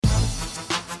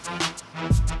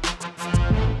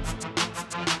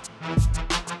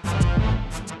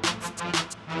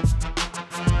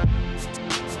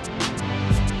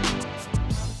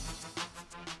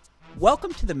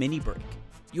Welcome to the Mini Break,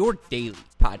 your daily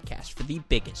podcast for the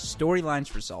biggest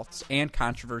storylines, results, and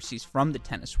controversies from the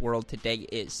tennis world. Today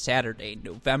is Saturday,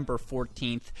 November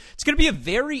 14th. It's going to be a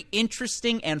very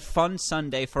interesting and fun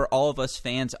Sunday for all of us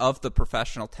fans of the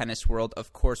professional tennis world.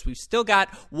 Of course, we've still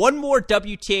got one more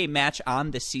WTA match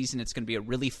on this season. It's going to be a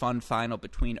really fun final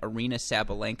between Aryna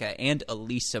Sabalenka and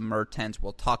Elise Mertens.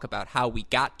 We'll talk about how we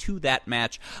got to that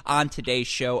match on today's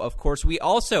show. Of course, we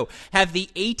also have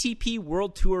the ATP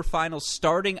World Tour Finals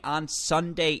starting on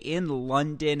Sunday in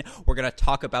London. We're going to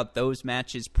talk about those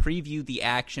matches, preview the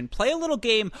action, play a little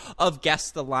game of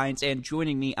Guess the Lines, and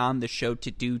joining me on the show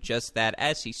to do just that,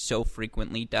 as he so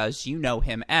frequently does, you know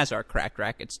him as our Crack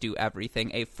Rackets Do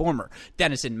Everything, a former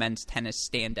Denison men's tennis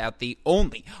standout, the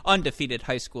only undefeated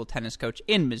high school tennis coach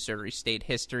in Missouri State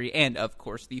history, and of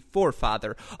course the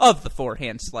forefather of the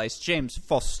forehand slice, James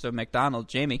Foster McDonald.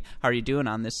 Jamie, how are you doing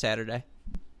on this Saturday?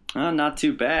 Not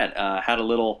too bad. Had a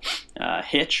little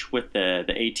hitch with the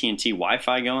AT&T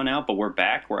Wi-Fi going out, but we're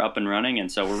back. We're up and running, and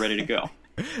so we're ready to go.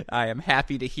 I am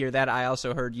happy to hear that. I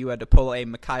also heard you had to pull a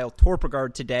Mikhail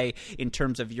Torpegard today in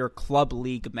terms of your club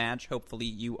league match. Hopefully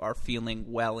you are feeling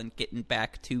well and getting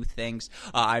back to things.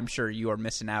 I'm sure you are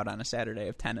missing out on a Saturday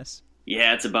of tennis.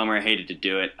 Yeah, it's a bummer. I hated to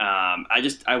do it.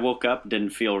 I woke up, didn't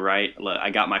feel right.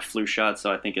 I got my flu shot,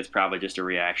 so I think it's probably just a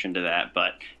reaction to that.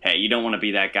 But, hey, you don't want to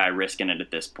be that guy risking it at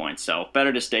this point. So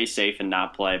better to stay safe and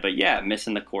not play. But, yeah,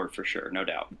 missing the court for sure, no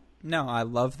doubt. No, I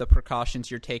love the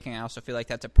precautions you're taking. I also feel like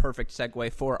that's a perfect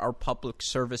segue for our public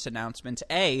service announcements.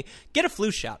 A, get a flu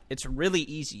shot. It's really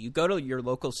easy. You go to your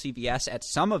local CVS. At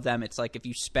some of them, it's like if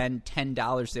you spend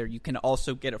 $10 there, you can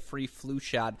also get a free flu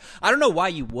shot. I don't know why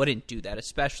you wouldn't do that,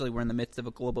 especially we're in the midst of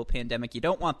a global pandemic. You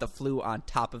don't want the flu on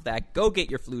top of that. Go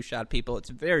get your flu shot, people. It's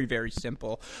very, very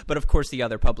simple. But, of course, the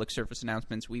other public service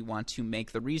announcements we want to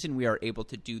make, the reason we are able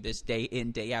to do this day in,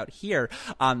 day out here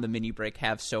on the Mini Break,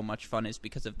 have so much fun, is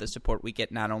because of the support we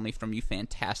get not only from you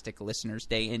fantastic listeners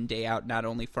day in, day out, not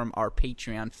only from our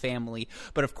Patreon family,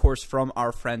 but of course from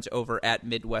our friends over at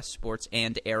Midwest Sports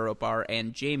and AeroBar.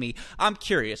 And Jamie, I'm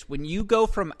curious, when you go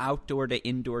from outdoor to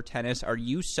indoor tennis, are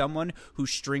you someone who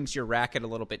strings your racket a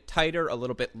little bit tighter, a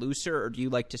little bit looser, or do you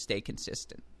like to stay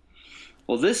consistent?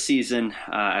 Well, this season,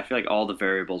 I feel like all the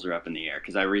variables are up in the air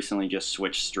because I recently just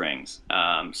switched strings.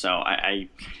 So I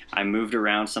moved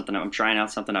around something. I'm trying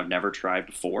out something I've never tried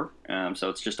before. So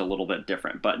it's just a little bit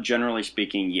different. But generally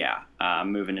speaking, yeah,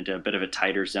 I'm moving into a bit of a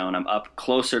tighter zone. I'm up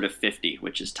closer to 50,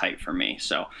 which is tight for me.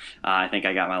 So I think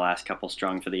I got my last couple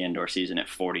strung for the indoor season at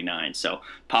 49. So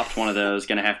popped one of those,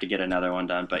 going to have to get another one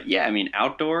done. But yeah, I mean,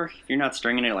 outdoor, if you're not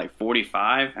stringing it at like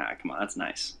 45, come on, that's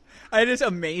nice. It is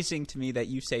amazing to me that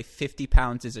you say 50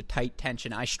 pounds is a tight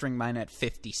tension. I string mine at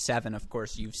 57. Of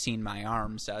course, you've seen my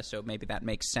arms, so maybe that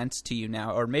makes sense to you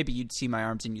now. Or maybe you'd see my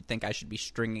arms and you'd think I should be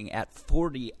stringing at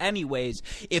 40. Anyways,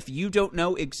 if you don't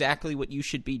know exactly what you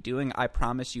should be doing, I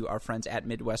promise you our friends at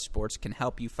Midwest Sports can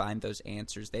help you find those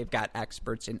answers. They've got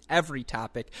experts in every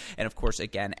topic. And, of course,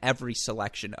 again, every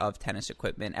selection of tennis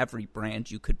equipment, every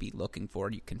brand you could be looking for,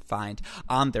 you can find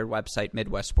on their website,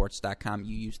 MidwestSports.com.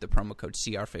 You use the promo code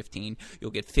CR15. You'll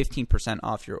get 15%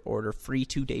 off your order, free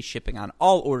 2-day shipping on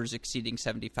all orders exceeding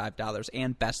 $75,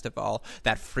 and best of all,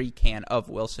 that free can of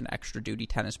Wilson Extra Duty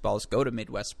tennis balls. Go to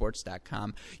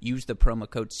MidwestSports.com. Use the promo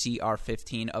code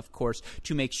CR15, of course,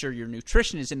 to make sure your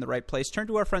nutrition is in the right place. Turn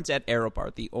to our friends at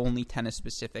AeroBar, the only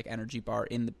tennis-specific energy bar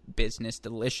in the business.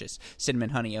 Delicious cinnamon,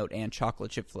 honey oat, and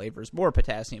chocolate chip flavors. More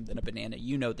potassium than a banana.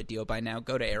 You know the deal by now.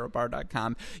 Go to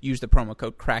AeroBar.com. Use the promo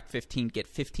code CRACK15.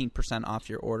 Get 15% off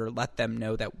your order. Let them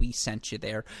know that we sent you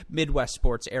there. Midwest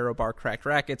Sports, AeroBar, Cracked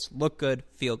Rackets. Look good,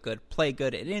 feel good, play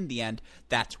good, and in the end,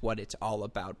 that's what it's all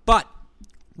about. But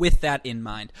with that in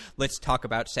mind, let's talk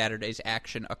about Saturday's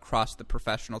action across the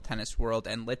professional tennis world,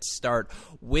 and let's start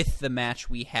with the matches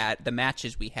we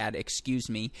had,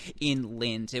 in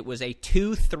Linz. It was a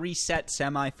 2-3 set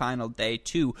semifinal day,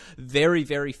 two very,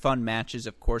 very fun matches.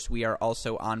 Of course, we are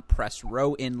also on press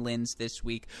row in Linz this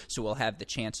week, so we'll have the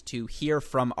chance to hear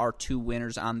from our two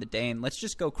winners on the day. And let's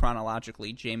just go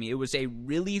chronologically, Jamie. It was a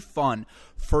really fun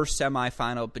first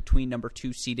semifinal between number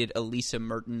 2 seeded Elise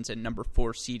Mertens and number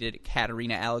 4 seeded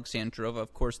Katerina Alexandrova.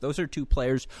 Of course, those are two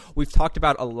players we've talked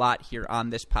about a lot here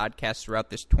on this podcast throughout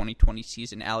this 2020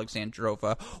 season.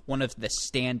 Alexandrova, one of the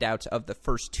standouts of the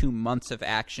first 2 months of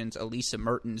actions. Elise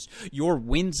Mertens, your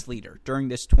wins leader during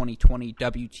this 2020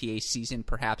 WTA season.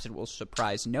 Perhaps it will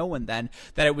surprise no one then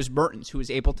that it was Mertens who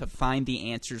was able to find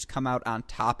the answers, come out on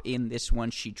top in this one.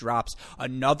 She drops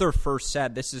another first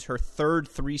set. This is her third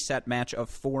 3-set match of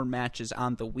 4 matches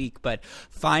on the week, but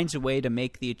finds a way to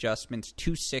make the adjustments.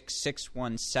 2-6, 6-1,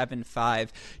 6-1, 7-5.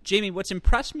 Jamie, what's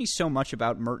impressed me so much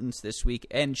about Mertens this week,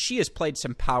 and she has played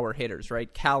some power hitters,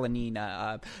 right?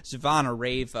 Kalinina,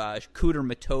 Zvonareva,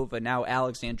 Kudermetova, now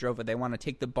Alexandrova. They want to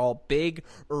take the ball big,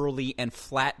 early, and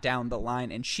flat down the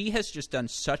line, and she has just done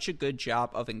such a good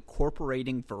job of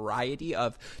incorporating variety,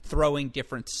 of throwing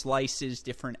different slices,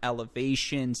 different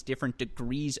elevations, different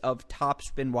degrees of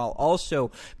topspin, while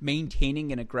also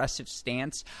maintaining an aggressive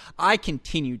stance. I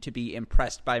continue to be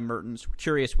impressed by Mertens.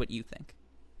 Curious what you think.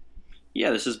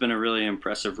 Yeah, this has been a really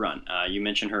impressive run. You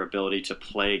mentioned her ability to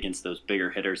play against those bigger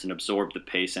hitters and absorb the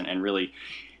pace and really,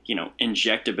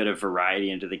 inject a bit of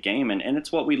variety into the game. And it's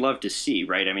what we love to see,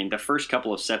 right? I mean, the first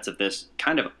couple of sets of this,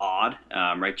 kind of odd,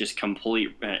 right? Just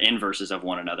complete inverses of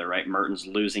one another, right? Mertens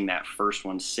losing that first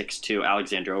one 6-2.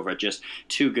 Alexandrova just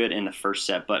too good in the first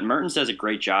set. But Mertens does a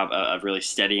great job of really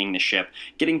steadying the ship,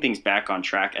 getting things back on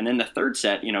track. And then the third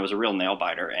set, was a real nail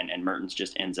biter, and Mertens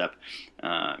just ends up,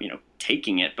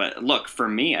 taking it. But look, for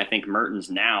me, I think Mertens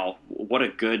now, what a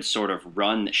good sort of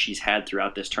run that she's had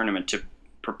throughout this tournament to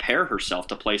prepare herself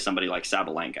to play somebody like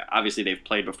Sabalenka. Obviously, they've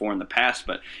played before in the past,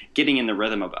 but getting in the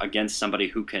rhythm of against somebody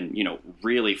who can,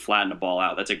 really flatten a ball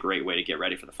out, that's a great way to get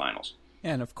ready for the finals.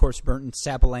 And, of course, Mertens,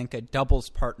 Sabalenka, doubles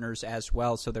partners as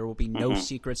well, so there will be no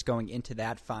secrets going into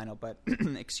that final. But,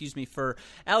 excuse me, for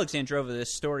Alexandrova, the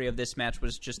story of this match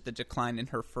was just the decline in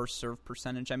her first serve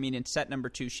percentage. I mean, in set number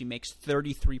 2, she makes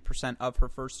 33% of her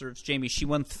first serves. Jamie, she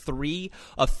won 3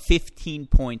 of 15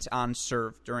 points on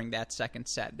serve during that second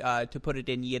set. To put it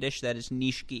in Yiddish, that is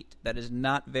nishgit. That is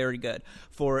not very good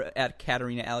at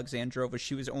Katerina Alexandrova.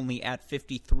 She was only at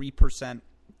 53%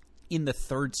 in the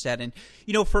third set. And,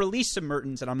 for Elisa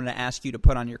Mertens, and I'm going to ask you to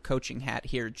put on your coaching hat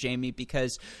here, Jamie,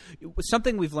 because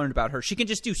something we've learned about her, she can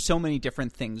just do so many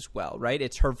different things well, right?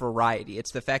 It's her variety.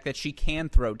 It's the fact that she can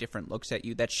throw different looks at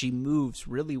you, that she moves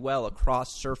really well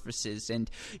across surfaces. And,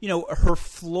 her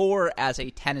floor as a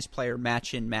tennis player,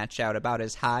 match in, match out, about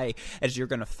as high as you're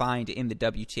going to find in the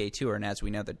WTA Tour. And as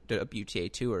we know, the WTA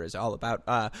Tour is all about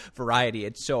variety.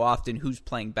 It's so often who's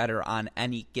playing better on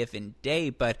any given day.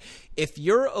 But if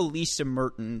you're Elisa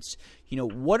Mertens,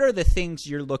 what are the things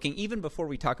you're looking, even before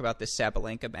we talk about this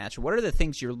Sabalenka match, what are the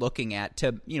things you're looking at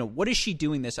to, what is she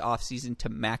doing this offseason to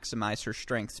maximize her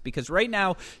strengths? Because right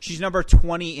now she's number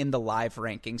 20 in the live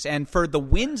rankings. And for the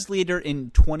wins leader in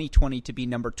 2020 to be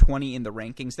number 20 in the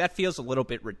rankings, that feels a little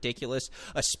bit ridiculous,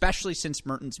 especially since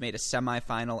Mertens made a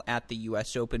semifinal at the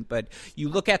U.S. Open. But you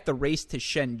look at the race to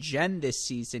Shenzhen this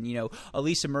season,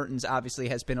 Elisa Mertens obviously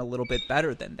has been a little bit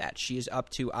better than that. She is up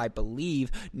to, I believe,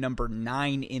 number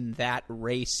 9 in that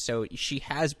race, so she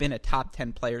has been a top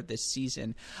 10 player this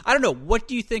season. I don't know, what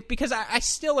do you think? Because I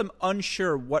still am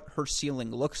unsure what her ceiling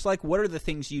looks like. What are the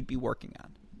things you'd be working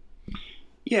on?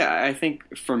 Yeah, I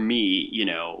think for me,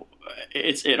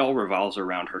 it all revolves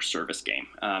around her service game.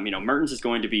 Mertens is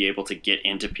going to be able to get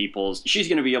into she's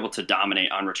going to be able to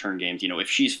dominate on return games. If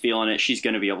she's feeling it, she's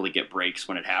going to be able to get breaks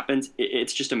when it happens.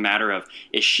 It's just a matter of,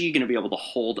 is she going to be able to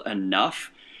hold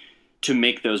enough to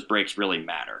make those breaks really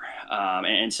matter?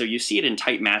 And so you see it in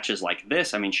tight matches like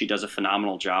this. I mean, she does a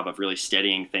phenomenal job of really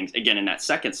steadying things. Again, in that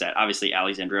second set, obviously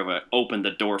Alexandrova opened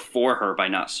the door for her by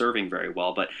not serving very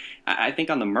well. But I think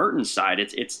on the Mertens side,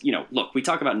 it's look, we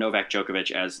talk about Novak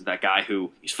Djokovic as that guy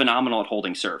who is phenomenal at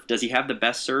holding serve. Does he have the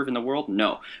best serve in the world?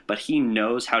 No. But he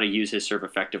knows how to use his serve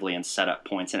effectively and set up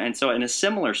points. And so in a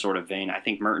similar sort of vein, I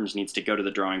think Mertens needs to go to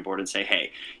the drawing board and say,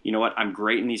 hey, you know what? I'm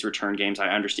great in these return games. I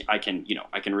understand. I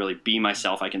can really be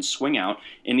myself. I can swing out.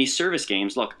 In these service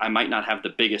games, look, I might not have the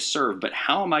biggest serve, but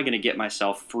how am I going to get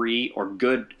myself free or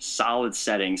good, solid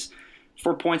settings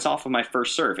for points off of my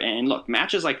first serve? And look,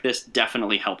 matches like this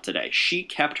definitely helped today. She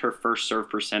kept her first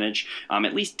serve percentage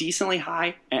at least decently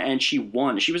high, and she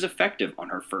won. She was effective on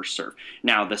her first serve.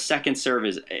 Now, the second serve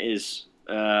is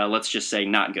let's just say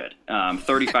not good.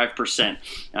 35%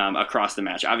 across the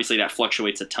match. Obviously, that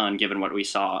fluctuates a ton given what we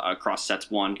saw across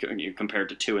sets 1 compared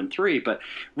to 2 and 3. But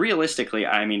realistically,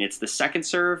 I mean, it's the second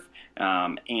serve.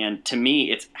 And to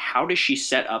me, it's how does she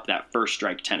set up that first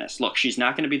strike tennis? Look, she's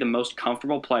not going to be the most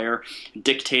comfortable player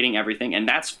dictating everything, and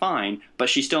that's fine, but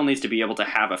she still needs to be able to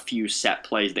have a few set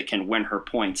plays that can win her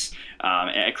points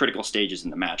at critical stages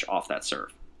in the match off that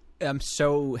serve. I'm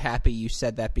so happy you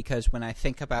said that, because when I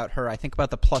think about her, I think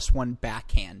about the +1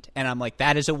 backhand, and I'm like,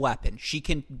 that is a weapon. She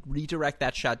can redirect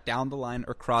that shot down the line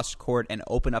or cross court and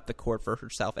open up the court for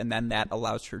herself, and then that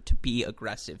allows her to be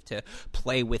aggressive, to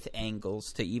play with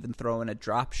angles, to even throw in a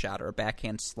drop shot or a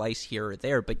backhand slice here or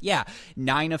there. But yeah,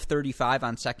 9 of 35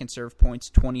 on second serve points,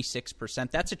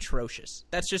 26%. That's atrocious.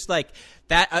 That's just like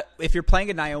that. If you're playing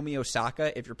a Naomi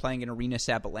Osaka, if you're playing an Arina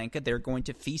Sabalenka, they're going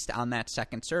to feast on that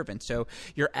second serve, and so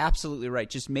you're absolutely right.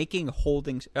 Just making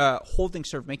holding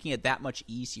serve, making it that much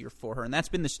easier for her. And that's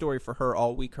been the story for her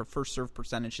all week. Her first serve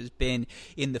percentage has been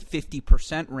in the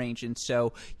 50% range. And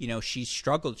so, she's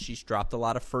struggled. She's dropped a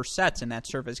lot of first sets, and that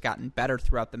serve has gotten better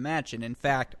throughout the match. And in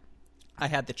fact, I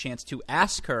had the chance to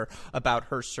ask her about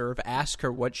her serve, ask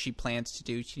her what she plans to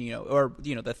do,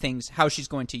 the things, how she's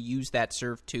going to use that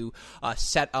serve to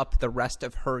set up the rest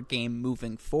of her game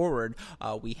moving forward.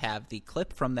 We have the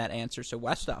clip from that answer. So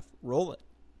Westhoff, roll it.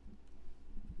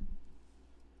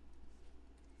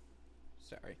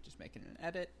 Sorry, just making an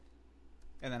edit,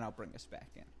 and then I'll bring us back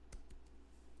in.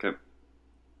 Okay.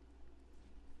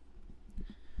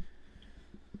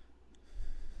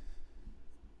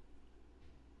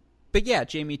 But yeah,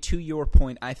 Jamie, to your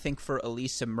point, I think for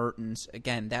Elisa Mertens,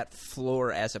 again, that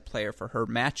floor as a player for her,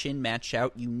 match in, match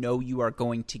out, you are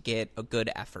going to get a good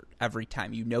effort every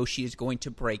time. She is going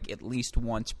to break at least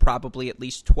once, probably at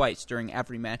least twice during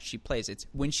every match she plays. It's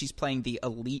when she's playing the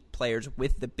elite players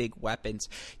with the big weapons.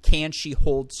 Can she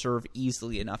hold serve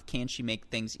easily enough? Can she make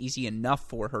things easy enough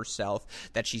for herself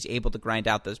that she's able to grind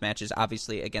out those matches?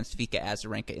 Obviously, against Vika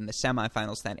Azarenka in the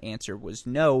semifinals, that answer was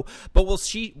no. But we'll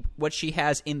see what she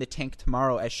has in the tank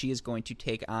tomorrow, as she is going to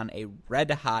take on a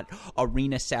red-hot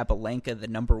Aryna Sabalenka, the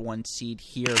number 1 seed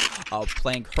here,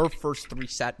 playing her first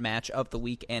 3-set match of the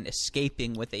week and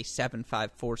escaping with a 7-5,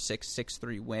 4-6,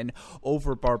 6-3 win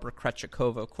over Barbara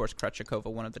Krejcikova. Of course,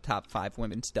 Krejcikova, one of the top 5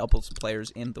 women's doubles players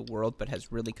in the world, but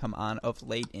has really come on of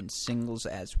late in singles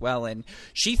as well. And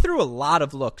she threw a lot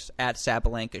of looks at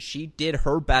Sabalenka. She did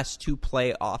her best to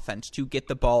play offense, to get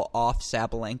the ball off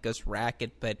Sabalenka's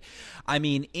racket. But, I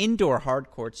mean, indoor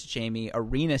hard courts, Jamie,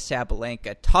 Aryna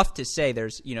Sabalenka, tough to say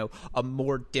there's, a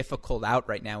more difficult out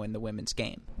right now in the women's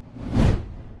game.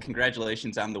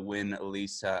 Congratulations on the win,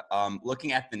 Elisa.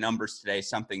 Looking at the numbers today,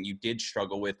 something you did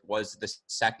struggle with was the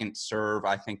second serve.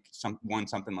 I think won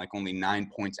something like only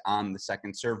 9 points on the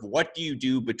second serve. What do you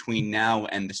do between now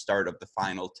and the start of the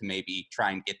final to maybe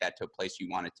try and get that to a place you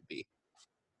want it to be?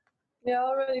 Yeah, I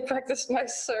already practiced my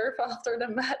serve after the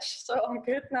match, so I'm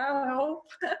good now, I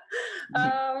hope.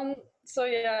 So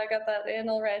yeah, I got that in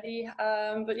already.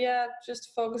 But yeah,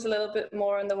 just focus a little bit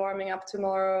more on the warming up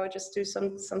tomorrow, just do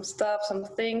some stuff, some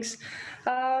things.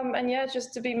 And yeah,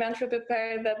 just to be mentally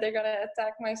prepared that they're going to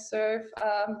attack my serve.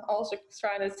 Also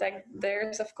trying to attack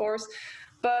theirs, of course,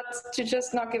 but to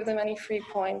just not give them any free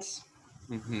points.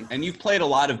 Mm-hmm. And you've played a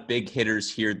lot of big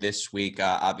hitters here this week.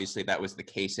 Obviously, that was the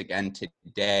case again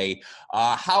today.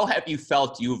 How have you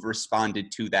felt you've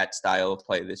responded to that style of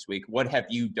play this week? What have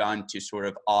you done to sort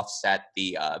of offset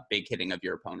the big hitting of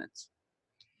your opponents?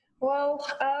 Well,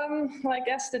 I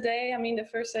guess today, the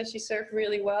first set she served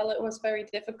really well. It was very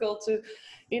difficult to,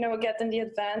 get in the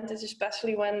advantage,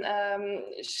 especially when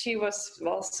she was,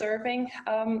 serving.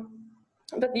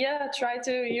 But yeah, try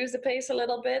to use the pace a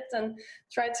little bit and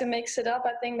try to mix it up.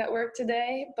 I think that worked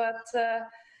today. But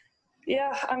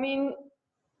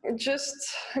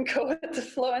just go with the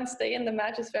flow and stay in the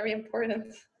match is very important.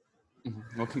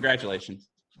 Mm-hmm. Well, congratulations.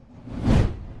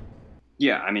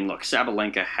 Yeah, look,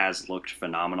 Sabalenka has looked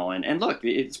phenomenal. And look,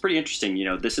 it's pretty interesting.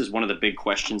 This is one of the big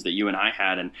questions that you and I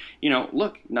had. And,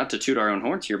 look, not to toot our own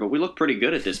horns here, but we look pretty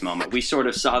good at this moment. We sort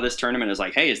of saw this tournament as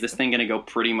like, hey, is this thing going to go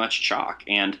pretty much chalk?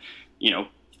 And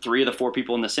 3 of the 4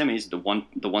 people in the semis,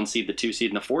 the one seed, the 2 seed,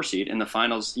 and the 4 seed. In the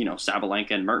finals, Sabalenka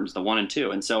and Mertens, the 1 and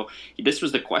 2. And so this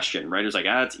was the question, right? It was like,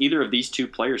 it's either of these 2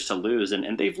 players to lose,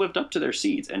 and they've lived up to their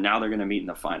seeds, and now they're going to meet in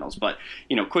the finals. But,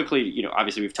 quickly,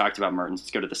 obviously we've talked about Mertens. Let's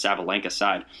go to the Sabalenka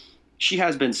side. She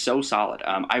has been so solid.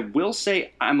 I will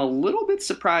say I'm a little bit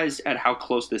surprised at how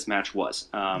close this match was.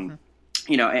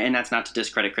 And that's not to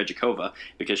discredit Krejcikova,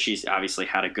 because she's obviously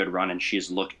had a good run and she's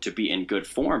looked to be in good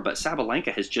form, but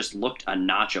Sabalenka has just looked a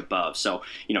notch above. So,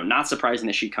 not surprising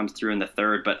that she comes through in the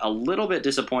third, but a little bit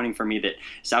disappointing for me that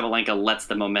Sabalenka lets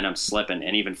the momentum slip and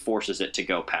even forces it to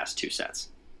go past 2 sets.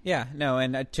 Yeah, no,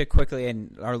 and to quickly,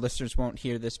 and our listeners won't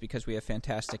hear this because we have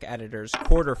fantastic editors,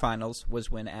 quarterfinals was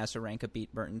when Azarenka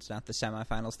beat Mertens, not the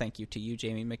semifinals. Thank you to you,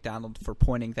 Jamie McDonald, for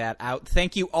pointing that out.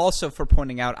 Thank you also for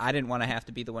pointing out, I didn't want to have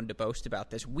to be the one to boast about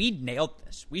this. We nailed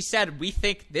this. We said we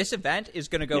think this event is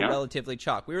going to go relatively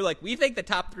chalk. We were like, we think the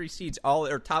top 3 seeds,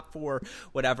 or top 4,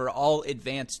 whatever, all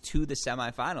advance to the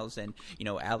semifinals. And,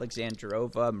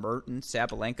 Alexandrova, Mertens,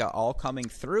 Sabalenka all coming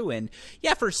through. And,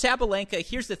 yeah, for Sabalenka,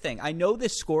 here's the thing. I know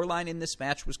this score scoreline in this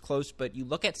match was close, but you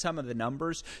look at some of the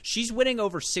numbers, she's winning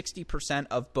over 60%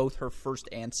 of both her first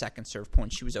and second serve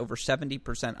points. She was over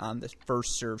 70% on the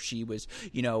first serve. She was,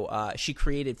 she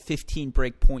created 15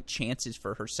 break point chances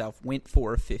for herself, went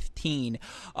for 15.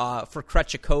 For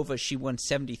Krejcikova, she won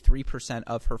 73%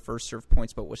 of her first serve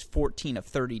points, but was 14 of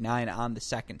 39 on the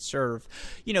second serve.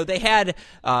 They had,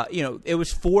 it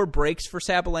was 4 breaks for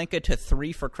Sabalenka to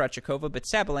 3 for Krejcikova, but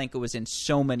Sabalenka was in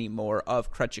so many more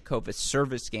of Krejcikova's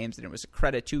service games, and it was a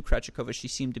credit to Krejcikova. She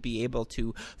seemed to be able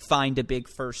to find a big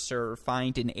first serve,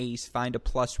 find an ace, find a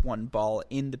 +1 ball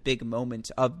in the big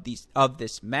moments of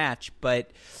this match.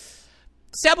 But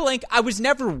Sabalenka, I was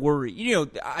never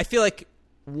worried. I feel like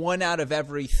 1 out of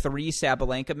every 3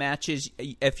 Sabalenka matches,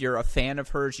 if you're a fan of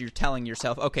hers, you're telling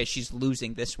yourself, okay, she's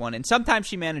losing this one. And sometimes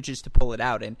she manages to pull it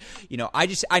out. And,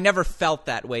 I never felt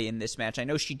that way in this match. I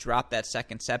know she dropped that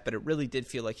second set, but it really did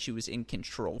feel like she was in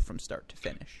control from start to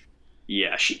finish.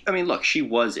 Yeah, she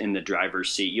was in the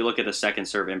driver's seat. You look at the second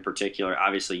serve in particular,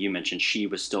 obviously you mentioned she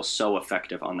was still so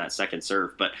effective on that second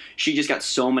serve, but she just got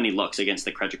so many looks against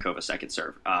the Krejcikova second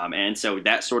serve. And so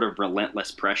that sort of relentless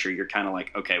pressure, you're kind of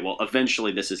like, okay, well,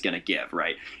 eventually this is going to give,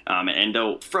 right? And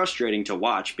though frustrating to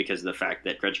watch because of the fact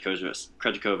that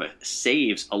Krejcikova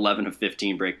saves 11 of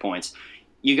 15 break points,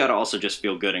 you got to also just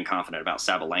feel good and confident about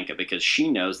Sabalenka because she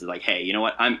knows that, like, hey, you know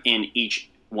what? I'm in each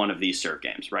one of these serve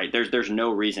games, right? There's no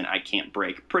reason I can't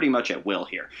break pretty much at will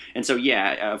here. And so,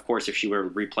 yeah, of course, if she were to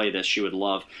replay this, she would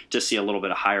love to see a little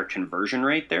bit of higher conversion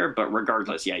rate there. But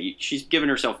regardless, yeah, she's given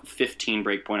herself 15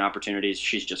 breakpoint opportunities.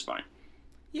 She's just fine.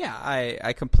 Yeah,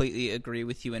 I completely agree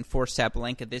with you. And for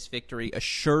Sabalenka, this victory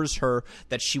assures her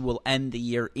that she will end the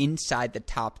year inside the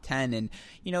top 10. And,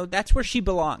 that's where she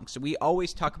belongs. We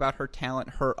always talk about her talent,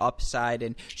 her upside,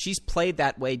 and she's played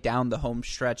that way down the home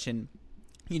stretch. And,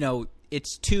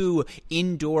 it's 2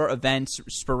 indoor events,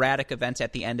 sporadic events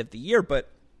at the end of the year, but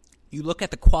you look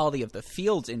at the quality of the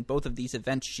fields in both of these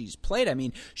events she's played. I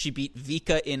mean, she beat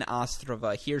Vika in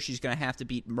Ostrava. Here she's going to have to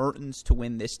beat Mertens to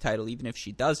win this title. Even if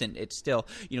she doesn't, it's still,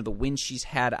 the win she's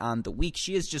had on the week.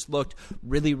 She has just looked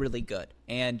really, really good.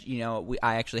 And,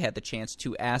 I actually had the chance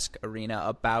to ask Arena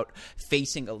about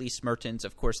facing Elise Mertens.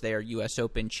 Of course, they are U.S.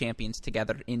 Open champions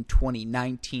together in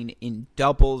 2019 in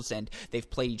doubles, and they've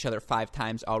played each other 5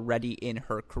 times already in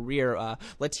her career.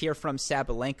 Let's hear from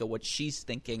Sabalenka what she's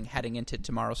thinking heading into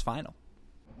tomorrow's final.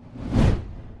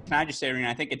 Can I just say, Irina,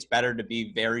 I think it's better to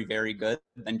be very, very good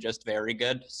than just very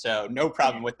good. So no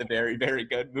problem with the very, very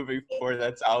good moving forward.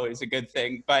 That's always a good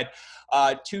thing. But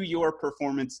to your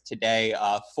performance today,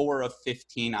 4 of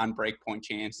 15 on breakpoint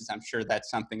chances. I'm sure that's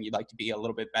something you'd like to be a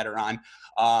little bit better on.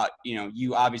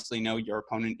 You obviously know your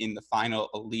opponent in the final,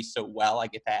 Elise, so well. I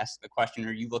get to ask the question,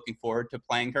 are you looking forward to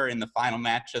playing her in the final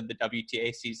match of the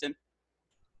WTA season?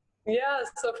 Yes,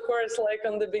 of course. Like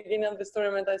on the beginning of this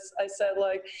tournament, I said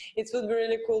like it would be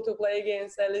really cool to play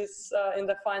against Elise in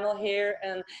the final here,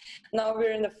 and now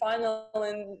we're in the final,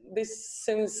 and this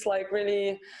seems like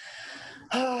really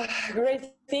great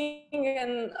thing.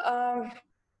 And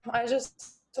I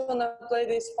just want to play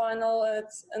this final.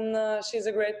 And she's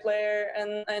a great player,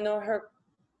 and I know her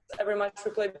every match we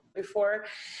played before.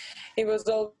 It was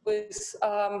always.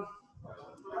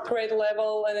 Great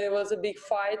level, and it was a big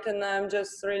fight, and I'm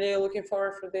just really looking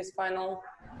forward for this final.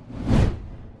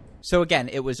 So again,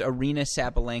 it was Arina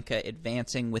Sabalenka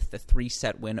advancing with the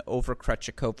 3-set win over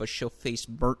Krejcikova. She'll face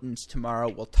Mertens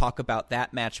tomorrow. We'll talk about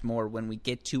that match more when we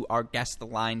get to our Guess the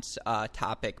Lines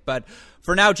topic. But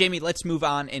for now, Jamie, let's move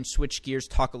on and switch gears,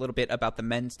 talk a little bit about the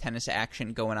men's tennis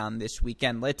action going on this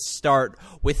weekend. Let's start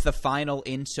with the final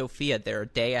in Sofia. They're a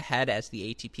day ahead as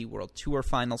the ATP World Tour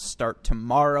finals start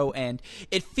tomorrow, and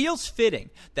it feels fitting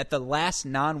that the last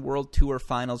non-World Tour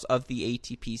finals of the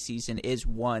ATP season is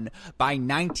won by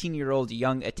 19-year-old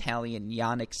young Italian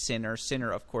Yannick Sinner.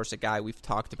 Sinner, of course, a guy we've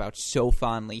talked about so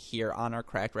fondly here on our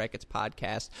Cracked Rackets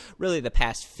podcast, really the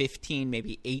past 15,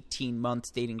 maybe 18 months,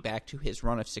 dating back to his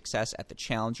run of success at the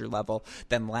challenger level,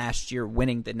 then last year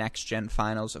winning the Next Gen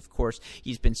finals. Of course,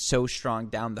 he's been so strong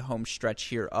down the home stretch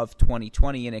here of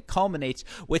 2020, and it culminates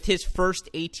with his first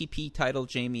ATP title,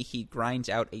 Jamie. He grinds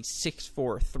out a 6-4,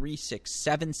 3-6,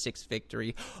 7-6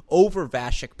 victory over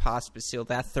Vasek Pospisil,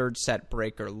 that third set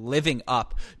breaker, living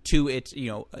up to its,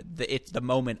 it's the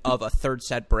moment of a third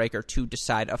set breaker to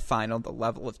decide a final. The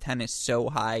level of tennis so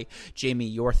high. Jamie,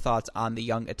 your thoughts on the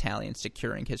young Italian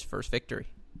securing his first victory?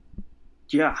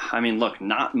 Yeah, I mean, look,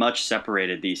 not much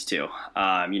separated these two.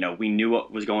 We knew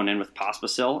what was going in with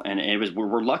Pospisil, and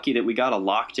we're lucky that we got a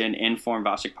locked-in in-form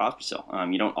Vasek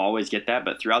Pospisil. You don't always get that,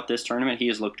 but throughout this tournament, he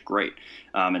has looked great.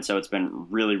 And so it's been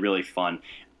really, really fun.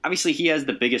 obviously he has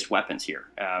the biggest weapons here.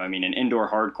 I mean, in indoor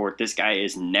hard court, this guy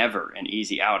is never an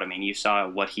easy out. I mean, you saw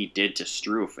what he did to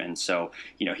Struff, and so,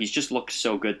 he's just looked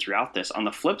so good throughout this. On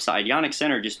the flip side, Jannik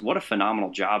Sinner, just what a phenomenal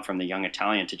job from the young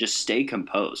Italian to just stay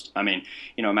composed. I mean,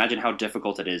 imagine how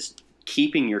difficult it is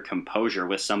keeping your composure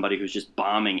with somebody who's just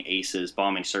bombing aces,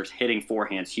 bombing serves, hitting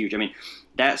forehands huge. I mean,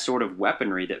 that sort of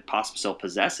weaponry that Pospisil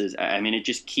possesses, I mean, it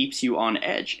just keeps you on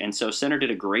edge. And so Sinner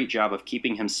did a great job of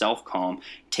keeping himself calm,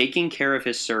 taking care of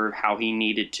his serve how he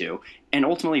needed to, and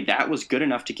ultimately that was good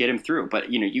enough to get him through.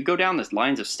 But, you go down this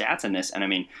lines of stats in this, and I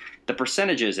mean, the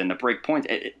percentages and the break points,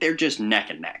 they're just neck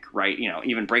and neck, right?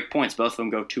 Even break points, both of them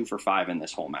go 2 for 5 in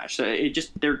this whole match. So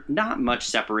they're not much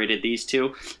separated, these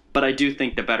two. But I do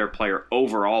think the better player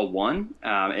overall won.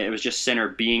 It was just Sinner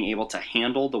being able to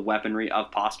handle the weaponry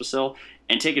of Pospisil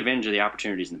and take advantage of the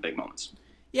opportunities in the big moments.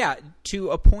 Yeah, to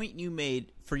a point you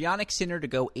made, for Jannik Sinner to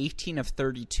go 18 of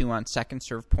 32 on second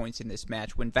serve points in this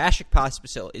match, when Vasek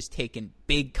Pospisil is taking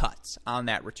big cuts on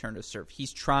that return to serve,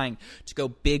 he's trying to go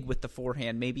big with the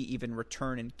forehand, maybe even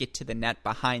return and get to the net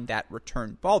behind that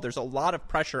return ball. There's a lot of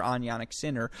pressure on Jannik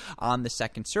Sinner on the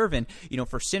second serve, and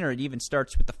for Sinner, it even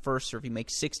starts with the first serve. He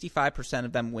makes 65%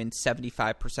 of them, win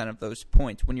 75% of those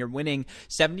points. When you're winning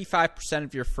 75%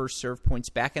 of your first serve points,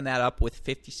 backing that up with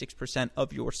 56%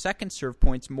 of your second serve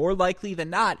points, more likely than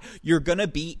not, you're going to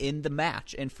be in the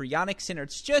match. And for Jannik Sinner,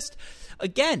 it's just,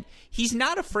 again, he's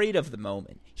not afraid of the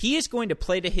moment. He is going to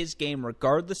play to his game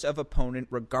regardless of opponent,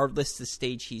 regardless the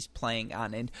stage he's playing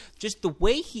on. And just the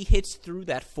way he hits through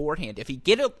that forehand, if he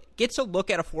gets a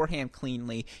look at a forehand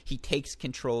cleanly, he takes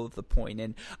control of the point.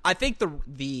 And I think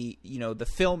the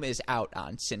film is out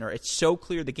on Sinner. It's so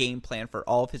clear the game plan for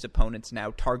all of his opponents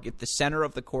now: target the center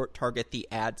of the court, target the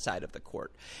ad side of the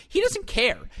court. He doesn't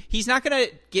care. He's not going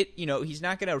to he's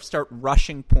not going to start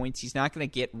rushing points. He's not going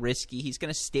to get risky. He's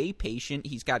going to stay patient.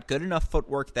 He's got good enough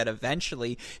footwork that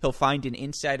eventually he'll find an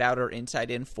inside-out or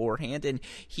inside-in forehand, and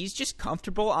he's just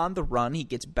comfortable on the run. He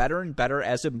gets better and better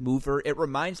as a mover. It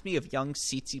reminds me of young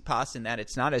Tsitsipas in that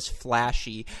it's not as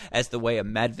flashy as the way a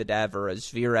Medvedev or a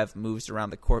Zverev moves around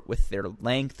the court with their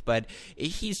length, but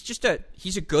he's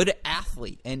a good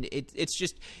athlete, and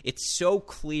it's so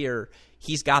clear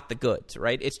he's got the goods,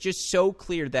 right? It's just so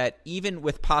clear that even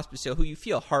with Pospisil, who you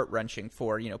feel heart-wrenching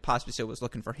for, Pospisil was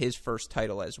looking for his first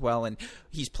title as well, and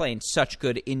he's playing such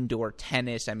good indoor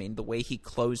tennis. I mean, the way he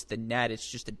closed the net, it's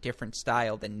just a different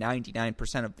style than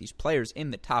 99% of these players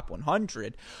in the top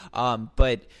 100.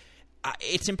 But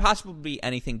it's impossible to be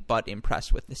anything but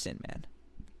impressed with the Sin Man.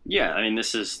 Yeah, I mean,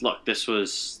 this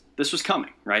was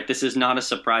coming, right? This is not a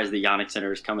surprise that Jannik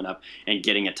Sinner is coming up and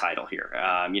getting a title here.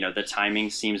 The timing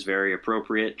seems very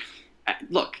appropriate.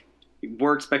 Look,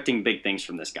 we're expecting big things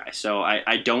from this guy. So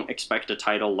I don't expect a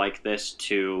title like this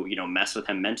to, mess with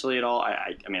him mentally at all.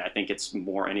 I mean, I think it's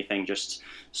more anything just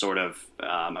sort of,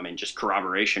 just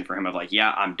corroboration for him of like,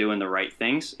 yeah, I'm doing the right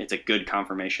things. It's a good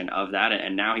confirmation of that.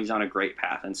 And now he's on a great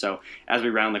path. And so as we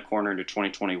round the corner into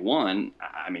 2021,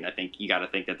 I think you got to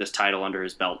think that this title under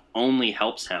his belt only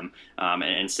helps him. And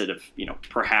instead of,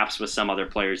 perhaps with some other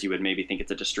players, you would maybe think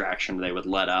it's a distraction they would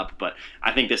let up. But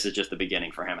I think this is just the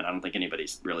beginning for him. And I don't think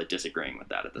anybody's really disagreeing with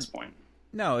that at this point.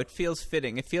 No, it feels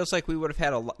fitting. It feels like we would have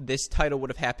had this title would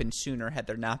have happened sooner had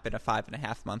there not been a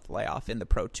 5.5-month layoff in the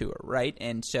Pro Tour, right?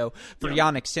 And so for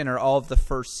Jannik Sinner, all of the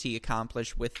firsts he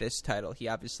accomplished with this title, he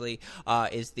obviously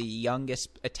is the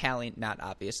youngest Italian, not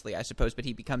obviously, I suppose, but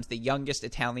he becomes the youngest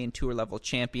Italian tour level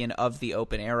champion of the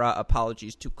Open era.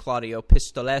 Apologies to Claudio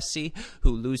Pistolesi,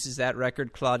 who loses that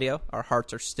record. Claudio, our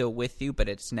hearts are still with you, but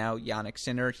it's now Jannik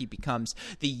Sinner. He becomes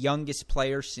the youngest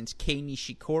player since Kei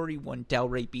Nishikori won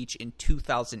Delray Beach in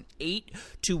 2008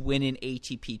 to win an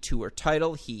ATP Tour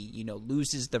title. He,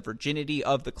 loses the virginity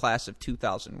of the class of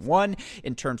 2001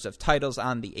 in terms of titles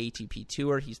on the ATP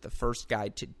Tour. He's the first guy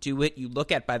to do it. You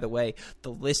look at, by the way,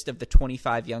 the list of the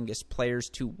 25 youngest players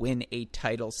to win a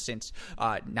title since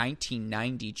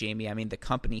 1990, Jamie. I mean, the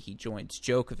company he joins: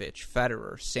 Djokovic,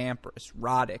 Federer, Sampras,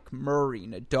 Roddick, Murray,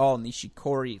 Nadal,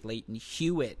 Nishikori, Leighton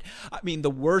Hewitt. I mean,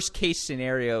 the worst case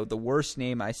scenario, the worst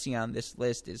name I see on this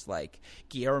list is like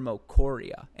Guillermo Coria.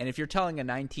 And if you're telling a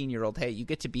 19-year-old, hey, you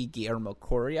get to be Guillermo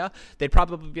Coria, they'd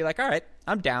probably be like, all right,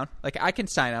 I'm down. Like, I can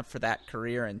sign up for that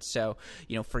career. And so,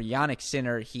 for Jannik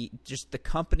Sinner, he just the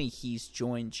company he's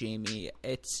joined, Jamie,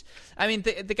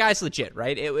 the guy's legit,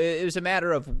 right? It was a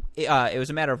matter of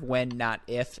when, not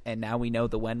if, and now we know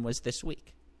the when was this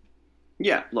week.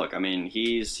 Yeah, look, I mean,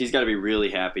 he's got to be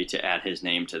really happy to add his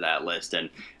name to that list. And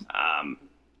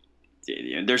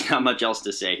there's not much else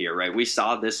to say here, right? We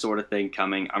saw this sort of thing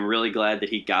coming. I'm really glad that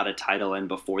he got a title in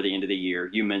before the end of the year.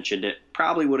 You mentioned it.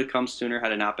 Probably would have come sooner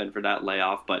had it not been for that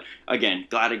layoff. But again,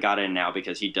 glad it got in now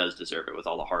because he does deserve it with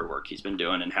all the hard work he's been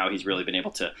doing and how he's really been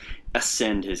able to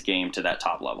ascend his game to that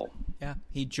top level. Yeah,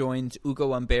 he joins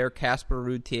Ugo Humbert, Casper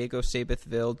Ruud, Thiago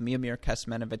Seyboth-Wild, Miomir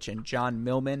Kecmanovic, and John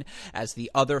Millman as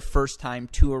the other first-time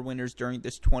tour winners during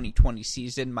this 2020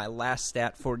 season. My last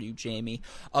stat for you, Jamie,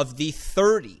 of the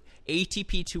 30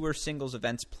 ATP Tour singles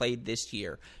events played this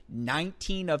year,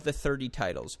 19 of the 30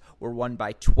 titles were won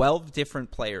by 12 different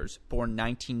players born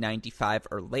 1995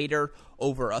 or later.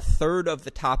 Over a third of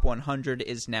the top 100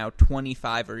 is now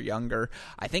 25 or younger.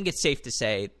 I think it's safe to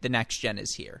say the next gen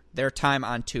is here. Their time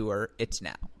on tour, it's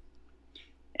now.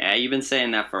 Yeah, you've been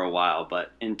saying that for a while,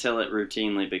 but until it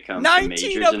routinely becomes the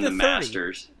majors and the 30.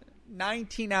 Masters.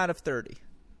 19 out of 30.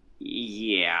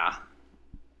 Yeah.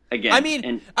 Again, I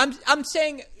mean, I'm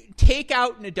saying take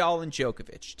out Nadal and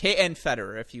Djokovic, and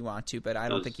Federer if you want to, but I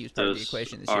don't think he was part of the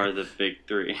equation this year. Those are the big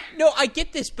three. No, I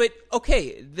get this, but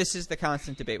okay, this is the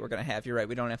constant debate we're going to have. You're right,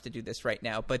 we don't have to do this right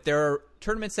now, but there are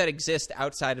tournaments that exist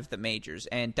outside of the majors,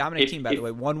 and Dominic Thiem, by the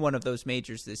way, won one of those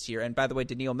majors this year, and by the way,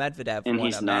 Daniil Medvedev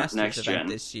won a Masters event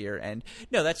this year, and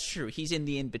no, that's true. He's in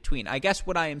the in-between. I guess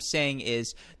what I am saying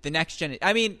is the next gen.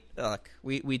 I mean, look,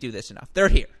 we do this enough. They're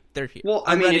here. They're here. Well,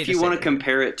 I mean, if you want to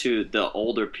compare it to the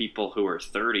older people who are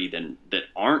 30 that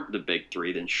aren't the big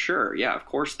three, then sure, yeah, of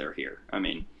course they're here. I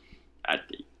mean,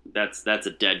 that's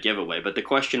a dead giveaway. But the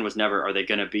question was never, are they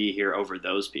going to be here over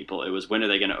those people? It was, when are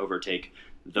they going to overtake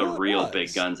the real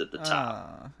big guns at the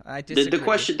top? I disagree.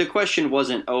 The question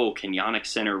wasn't, can Jannik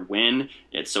Sinner win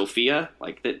at Sofia?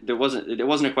 Like there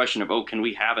wasn't a question of, can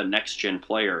we have a next gen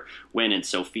player win in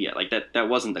Sofia? Like that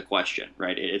wasn't the question,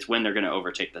 right? It's when they're going to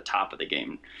overtake the top of the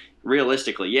game.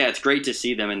 Realistically, yeah, it's great to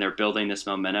see them and they're building this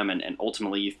momentum, and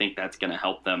ultimately you think that's going to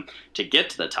help them to get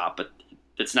to the top, but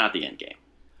it's not the end game.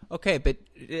 Okay,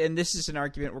 and this is an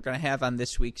argument we're going to have on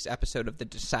this week's episode of The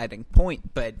Deciding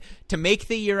Point, but to make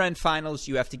the year-end finals,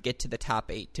 you have to get to the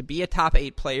top 8. To be a top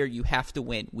 8 player, you have to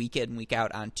win week in, week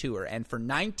out on tour. And for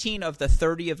 19 of the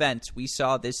 30 events we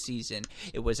saw this season,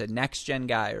 it was a next-gen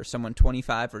guy or someone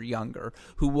 25 or younger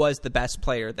who was the best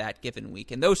player that given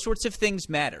week. And those sorts of things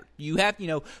matter. You have,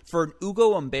 for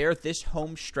Ugo Humbert, this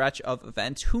home stretch of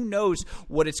events, who knows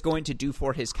what it's going to do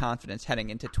for his confidence heading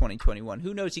into 2021.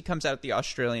 Who knows, he comes out at the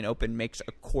Australian Open, makes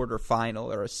a quarterfinal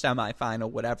or a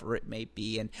semifinal, whatever it may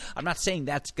be. And I'm not saying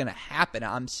that's going to happen.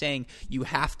 I'm saying you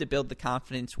have to build the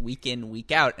confidence week in,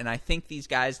 week out. And I think these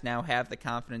guys now have the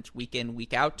confidence week in,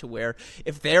 week out to where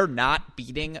if they're not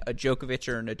beating a Djokovic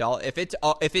or a Nadal, if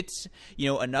it's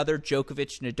another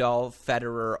Djokovic, Nadal,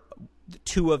 Federer,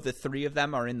 2 of the 3 of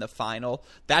them are in the final,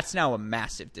 that's now a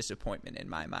massive disappointment in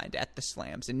my mind at the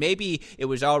slams. And maybe it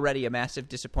was already a massive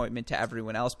disappointment to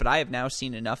everyone else, but I have now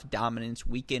seen enough dominance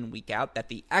week in, week out that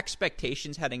the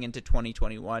expectations heading into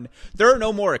 2021, there are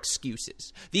no more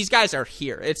excuses. These guys are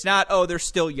here. It's not, they're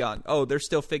still young. They're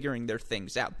still figuring their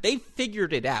things out. They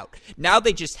figured it out. Now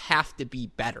they just have to be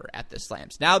better at the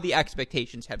slams. Now the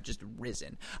expectations have just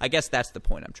risen. I guess that's the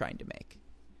point I'm trying to make.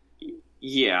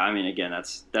 Yeah, I mean, again,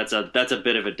 that's a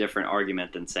bit of a different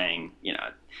argument than saying,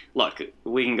 look,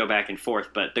 we can go back and forth,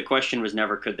 but the question was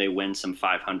never could they win some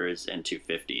 500s and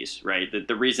 250s, right?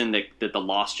 The reason that the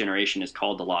lost generation is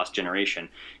called the lost generation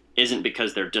isn't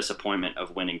because their disappointment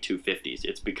of winning 250s.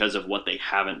 It's because of what they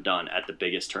haven't done at the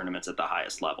biggest tournaments at the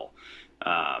highest level.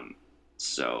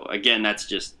 So, again, that's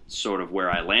just sort of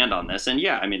where I land on this. And,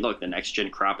 yeah, I mean, look, the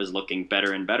next-gen crop is looking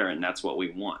better and better, and that's what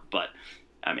we want. But,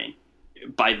 I mean,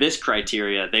 by this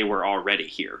criteria, they were already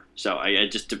here. So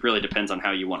it really depends on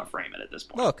how you want to frame it at this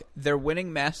point. Look, they're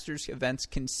winning Masters events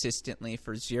consistently.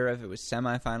 For Zverev, it was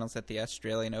semifinals at the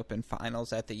Australian Open,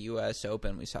 finals at the U.S.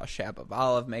 Open. We saw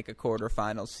Shapovalov make a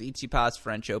quarterfinals, Tsitsipas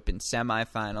French Open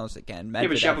semifinals. Again,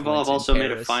 Medvedev, yeah, but Shapovalov also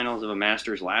made a finals of a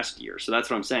Masters last year. So that's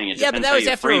what I'm saying. But that was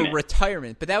after a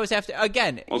retirement. But that was after,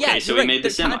 again. Okay, so he made the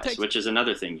semis, which is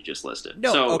another thing you just listed.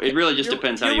 It really just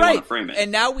depends how you want to frame it.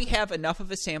 And now we have enough of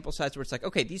a sample size where it's like,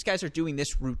 okay, these guys are doing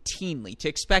this routinely. To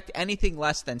expect anything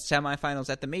less than semifinals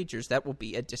at the majors, that will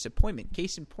be a disappointment.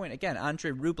 Case in point, again,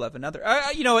 Andrei Rublev, another.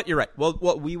 You know what? You're right.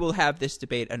 Well, we will have this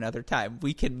debate another time.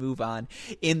 We can move on.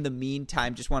 In the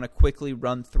meantime, just want to quickly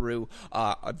run through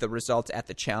the results at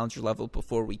the challenger level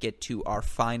before we get to our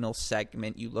final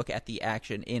segment. You look at the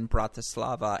action in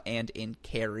Bratislava and in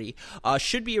Cary.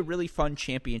 Should be a really fun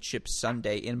championship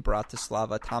Sunday in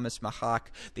Bratislava. Thomas Mahak,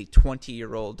 the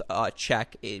 20-year-old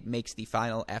Czech, it makes the the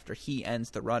final after he ends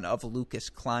the run of Lucas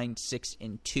Klein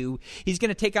 6-2. He's going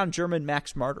to take on German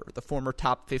Max Marter, the former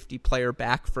top 50 player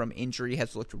back from injury,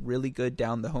 has looked really good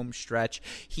down the home stretch.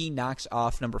 He knocks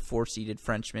off number 4 seeded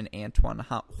Frenchman Antoine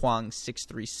Huang 6-3,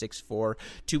 6-4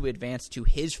 to advance to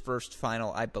his first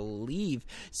final, I believe,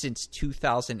 since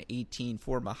 2018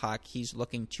 for Mahak. He's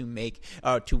looking to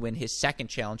win his second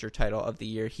challenger title of the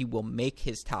year. He will make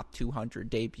his top 200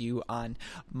 debut on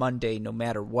Monday, no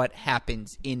matter what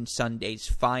happens in Sunday's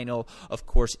final. Of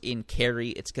course, in Kerry,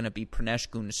 it's going to be Pranesh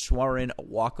Gunneswaran, a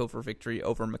walkover victory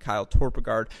over Mikhail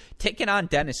Torpegard, taking on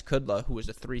Denis Kudla, who was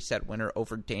a 3-set winner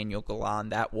over Daniel Galan.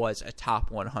 That was a top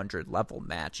 100 level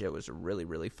match. It was a really,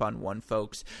 really fun one,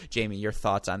 folks. Jamie, your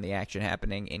thoughts on the action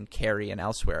happening in Kerry and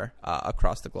elsewhere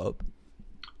across the globe?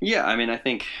 Yeah, I mean, I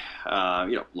think,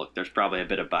 look, there's probably a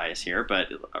bit of bias here, but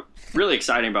really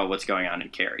exciting about what's going on in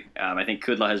Kerry. I think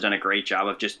Kudla has done a great job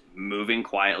of just moving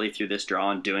quietly through this draw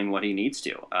and doing what he needs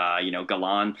to.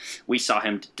 Galan, we saw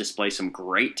him display some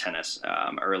great tennis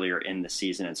earlier in the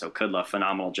season, and so Kudla,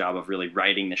 phenomenal job of really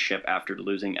righting the ship after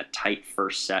losing a tight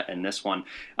first set in this one.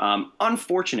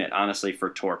 Unfortunate, honestly,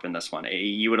 for Torp in this one.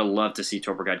 You would have loved to see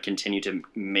Torpegard continue to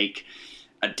make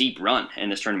a deep run in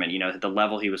this tournament. The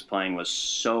level he was playing was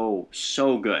so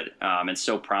good and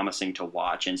so promising to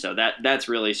watch. And so that's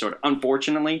really sort of,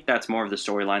 unfortunately, that's more of the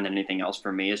storyline than anything else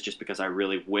for me, is just because I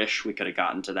really wish we could have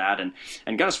gotten to that. And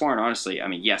Gunneswaran, honestly, I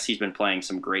mean, yes, he's been playing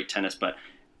some great tennis, but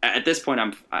at this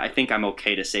point, I think I'm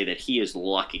okay to say that he is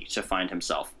lucky to find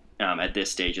himself at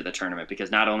this stage of the tournament,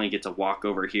 because not only gets a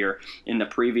walkover here in the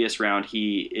previous round,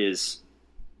 he is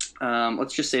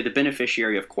let's just say the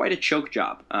beneficiary of quite a choke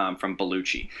job from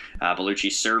Bellucci.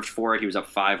 Bellucci served for it. He was up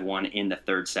 5-1 in the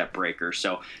third set breaker.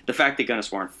 So the fact that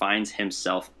Gunneswaran finds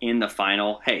himself in the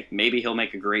final, hey, maybe he'll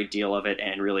make a great deal of it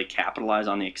and really capitalize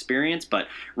on the experience. But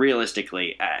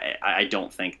realistically, I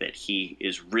don't think that he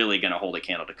is really going to hold a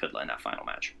candle to Kudla in that final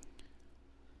match.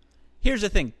 Here's the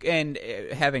thing, and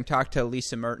having talked to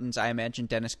Lisa Mertens, I imagine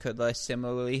Denis Kudla,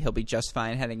 similarly, he'll be just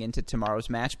fine heading into tomorrow's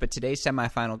match, but today's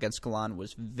semifinal against Galan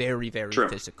was very, very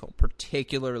physical,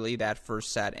 particularly that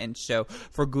first set, and so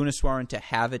for Gunneswaran to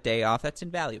have a day off, that's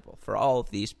invaluable for all of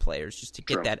these players, just to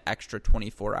get that extra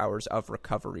 24 hours of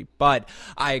recovery. But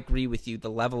I agree with you,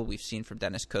 the level we've seen from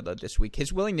Denis Kudla this week,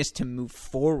 his willingness to move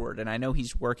forward, and I know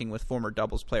he's working with former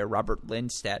doubles player Robert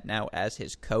Lindstedt now as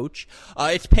his coach,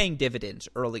 it's paying dividends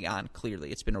early on.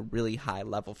 Clearly, it's been a really high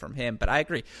level from him, but I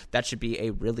agree that should be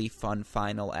a really fun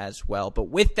final as well. But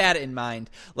with that in mind,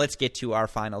 let's get to our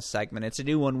final segment. It's a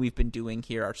new one we've been doing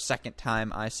here, our second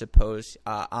time, I suppose,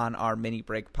 on our mini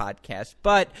break podcast.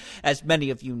 But as many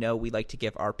of you know, we like to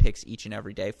give our picks each and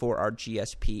every day for our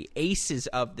GSP Aces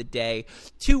of the Day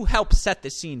to help set the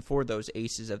scene for those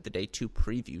Aces of the Day to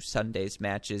preview Sunday's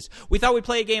matches. We thought we'd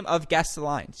play a game of Guess the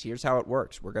Lines. Here's how it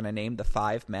works. We're going to name the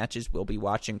 5 matches we'll be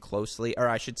watching closely, or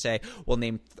I should say,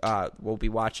 we'll be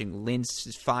watching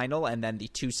Linz's final, and then the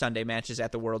 2 Sunday matches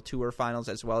at the World Tour Finals,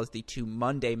 as well as the 2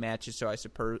 Monday matches. So I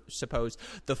suppose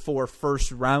the 4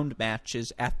 first round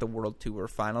matches at the World Tour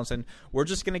Finals, and we're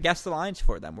just going to guess the lines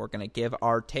for them. We're going to give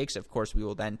our takes. Of course, we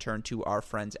will then turn to our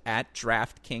friends at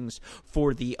DraftKings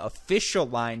for the official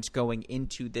lines going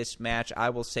into this match.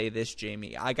 I will say this,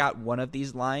 Jamie, I got one of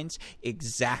these lines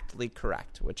exactly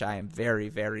correct, which I am very,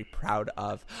 very proud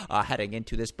of heading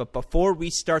into this. But before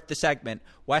we start the segment,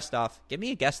 Westhoff, give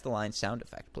me a guess the line sound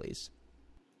effect, please.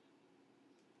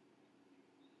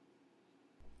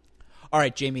 All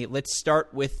right, Jamie, let's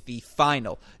start with the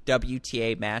final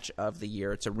WTA match of the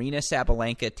year. It's Arina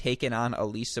Sabalenka taking on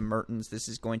Elisa Mertens. This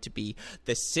is going to be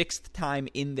the 6th time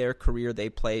in their career they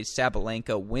played.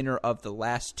 Sabalenka, winner of the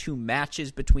last 2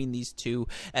 matches between these two,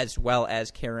 as well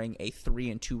as carrying a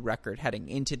 3-2 record heading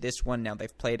into this one. Now,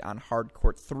 they've played on hard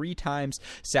court 3 times.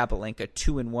 Sabalenka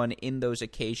 2-1 in those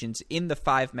occasions. In the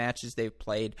 5 matches they've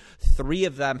played, 3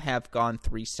 of them have gone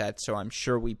 3 sets, so I'm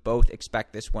sure we both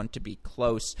expect this one to be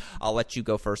close. I'll let you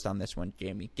go first on this one,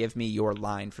 Jamie. Give me your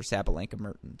line for Sabalenka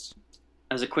Mertens.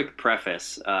 As a quick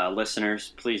preface,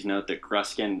 listeners, please note that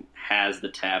Gruskin has the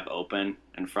tab open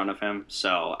in front of him.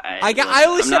 So I got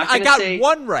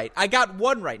one right. I got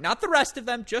one right. Not the rest of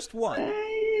them, just one.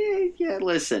 Yeah,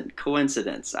 listen,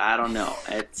 coincidence. I don't know.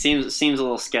 It seems a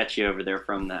little sketchy over there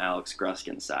from the Alex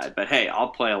Gruskin side. But hey, I'll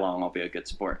play along. I'll be a good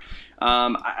sport.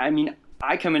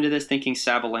 I come into this thinking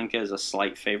Sabalenka is a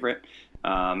slight favorite.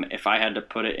 If I had to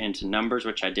put it into numbers,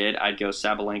 which I did, I'd go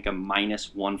Sabalenka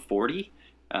minus 140,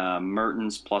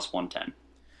 Mertens plus 110.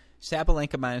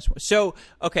 Sabalenka -1. So,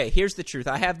 okay, here's the truth.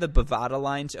 I have the Bovada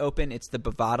lines open. It's the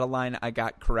Bovada line I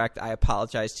got correct. I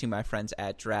apologize to my friends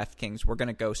at DraftKings. We're going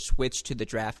to go switch to the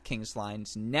DraftKings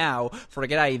lines now.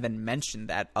 Forget I even mentioned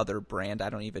that other brand. I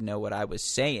don't even know what I was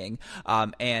saying.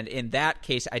 And in that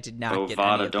case, I did not get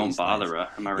any of don't these bother lines.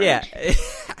 Am I right? Yeah.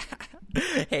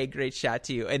 Hey, great shot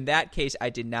to you. In that case, I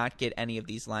did not get any of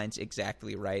these lines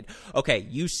exactly right. Okay,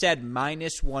 you said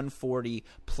 -140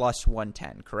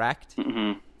 +110, correct?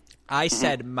 Mm-hmm. I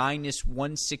said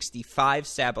 -165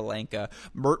 Sabalenka,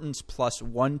 Mertens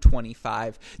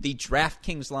 +125. The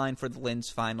DraftKings line for the Linz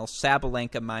final,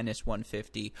 Sabalenka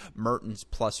 -150, Mertens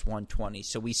 +120.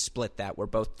 So we split that. We're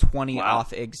both 20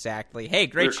 off exactly. Hey,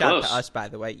 great shot close. to us, by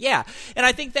the way. Yeah, and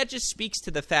I think that just speaks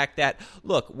to the fact that,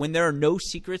 look, when there are no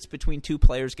secrets between two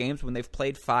players' games, when they've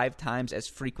played 5 times as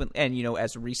frequently and,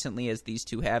 as recently as these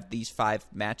two have, these 5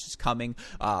 matches coming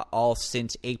all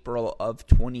since April of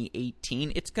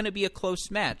 2018, it's going to be a close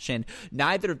match, and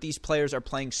neither of these players are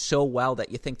playing so well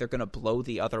that you think they're going to blow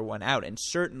the other one out. And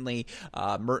certainly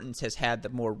Mertens has had the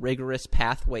more rigorous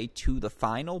pathway to the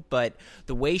final, but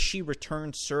the way she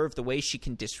returns serve, the way she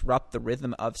can disrupt the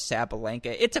rhythm of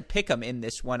Sabalenka, it's a pick'em in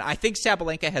this one. I think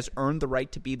Sabalenka has earned the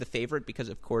right to be the favorite because,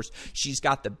 of course, she's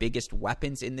got the biggest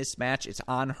weapons in this match. It's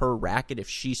on her racket. If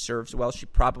she serves well, she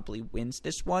probably wins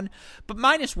this one. But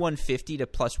 -150 to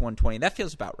 +120, that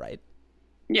feels about right.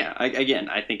 Yeah,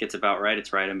 I think it's about right.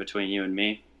 It's right in between you and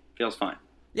me. Feels fine.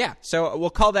 Yeah, so we'll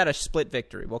call that a split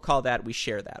victory. We'll call that we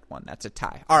share that one. That's a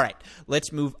tie. All right,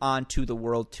 let's move on to the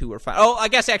World Tour final. Oh, I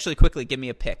guess actually quickly, give me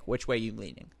a pick. Which way are you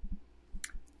leaning?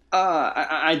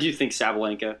 I do think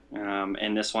Sabalenka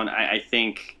in this one. I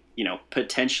think,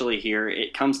 potentially here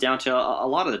it comes down to a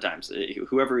lot of the times,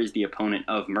 whoever is the opponent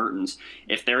of Mertens,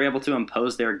 if they're able to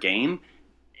impose their game,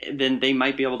 then they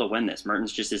might be able to win this.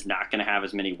 Mertens just is not going to have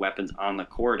as many weapons on the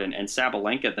court. And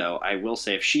Sabalenka, though, I will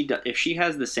say, if she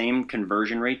has the same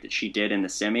conversion rate that she did in the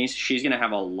semis, she's going to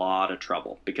have a lot of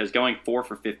trouble. Because going 4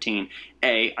 for 15,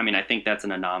 I think that's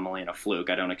an anomaly and a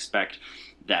fluke. I don't expect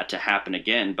that to happen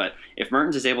again. But if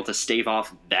Mertens is able to stave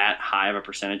off that high of a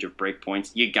percentage of break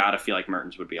points, you got to feel like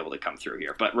Mertens would be able to come through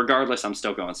here. But regardless, I'm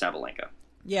still going Sabalenka.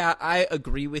 Yeah, I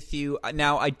agree with you.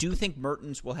 Now, I do think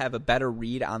Mertens will have a better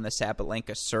read on the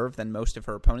Sabalenka serve than most of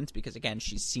her opponents because, again,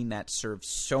 she's seen that serve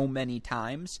so many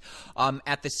times.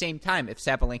 At the same time, if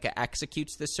Sabalenka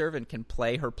executes the serve and can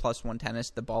play her +1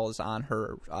 tennis, the ball is on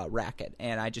her racket.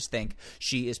 And I just think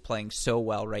she is playing so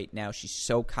well right now. She's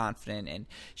so confident, and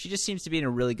she just seems to be in a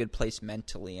really good place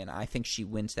mentally, and I think she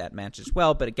wins that match as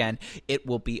well. But, again, it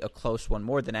will be a close one.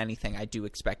 More than anything, I do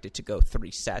expect it to go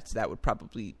 3 sets. That would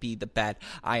probably be the bet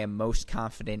I am most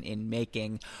confident in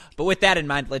making. But with that in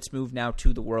mind, let's move now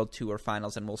to the World Tour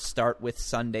Finals, and we'll start with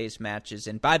Sunday's matches.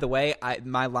 And by the way,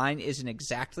 my line isn't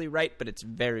exactly right, but it's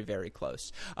very, very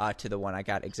close to the one I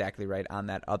got exactly right on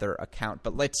that other account.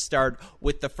 But let's start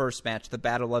with the first match, the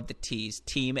Battle of the Tees,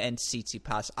 Thiem and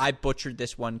Tsitsipas. I butchered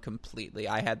this one completely.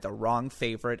 I had the wrong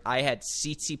favorite. I had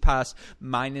Tsitsipas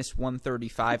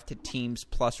 -135 to Thiem's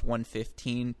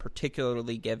 +115,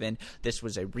 particularly given this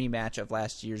was a rematch of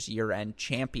last year's year-end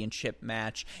championship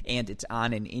match, and it's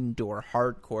on an indoor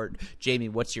hard court. Jamie,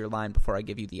 what's your line before I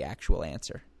give you the actual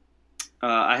answer?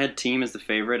 I had Thiem as the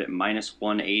favorite at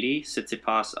 -180,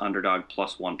 Tsitsipas underdog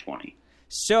 +120.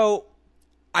 So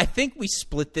I think we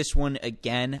split this one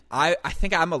again. I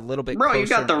think I'm a little bit Bro, closer. you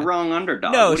got the wrong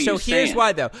underdog. No, what are so you here's saying?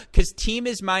 why, though. Because Thiem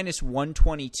is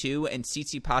 -122 and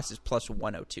Tsitsipas is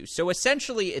 +102. So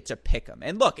essentially, it's a pick'em.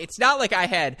 And look, it's not like I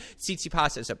had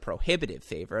Tsitsipas as a prohibitive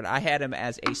favorite. I had him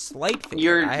as a slight favorite.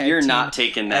 You're not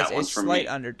taking that one from me. As a slight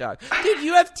underdog. Dude,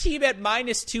 you have Thiem at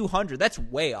 -200. That's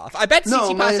way off. I bet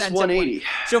Tsitsipas ends up -180.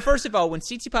 So first of all, when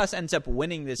Tsitsipas ends up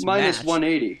winning this match,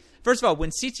 -180. First of all, when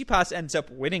Tsitsipas ends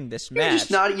up winning this match,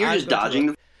 you're just dodging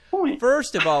the point.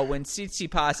 First of all, when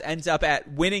Tsitsipas ends up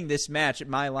at winning this match,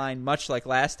 my line, much like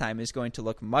last time, is going to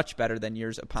look much better than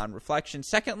yours upon reflection.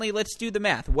 Secondly, let's do the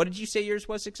math. What did you say yours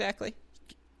was exactly?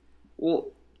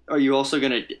 Well, are you also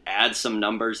going to add some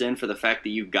numbers in for the fact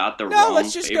that you got the wrong No,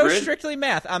 let's just favorite? go strictly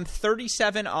math. I'm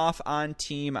 37 off on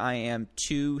Thiem. I am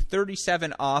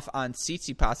 37 off on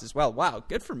Tsitsipas as well. Wow,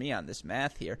 good for me on this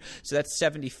math here. So that's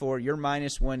 74. Your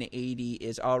 -180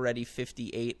 is already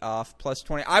 58 off,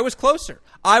 +20. I was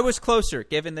closer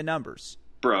given the numbers.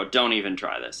 Bro, don't even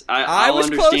try this. I'll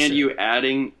understand you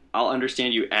adding. I'll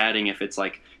understand you adding if it's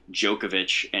like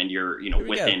Djokovic and you're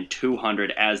within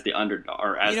 200 as the underdog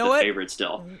or as the favorite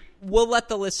still. We'll let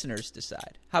the listeners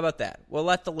decide. How about that? We'll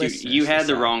let the listeners you had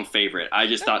decide. the wrong favorite. I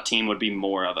just thought Thiem would be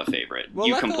more of a favorite.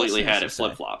 You completely had it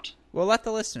flip-flopped. We'll let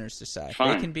the listeners decide.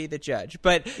 Fine. They can be the judge.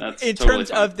 But That's in totally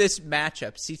terms fine. of this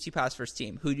matchup, Tsitsipas versus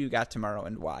Thiem, who do you got tomorrow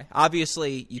and why?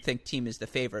 Obviously, you think Thiem is the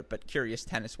favorite, but curious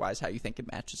tennis-wise how you think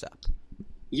it matches up.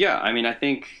 Yeah, I mean, I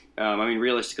think,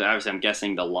 realistically, obviously I'm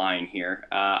guessing the line here.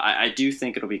 I do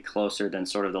think it'll be closer than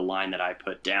sort of the line that I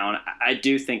put down. I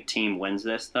do think Thiem wins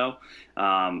this, though.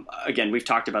 Again, we've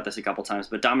talked about this a couple times,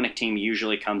 but Dominic Thiem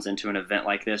usually comes into an event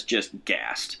like this just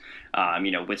gassed,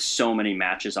 with so many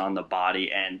matches on the body,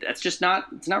 and that's just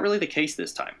it's not really the case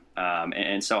this time.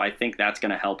 And so I think that's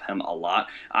going to help him a lot.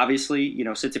 Obviously,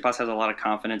 Tsitsipas has a lot of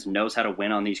confidence, knows how to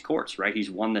win on these courts, right? He's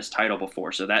won this title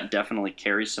before, so that definitely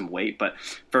carries some weight. But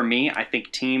for me, I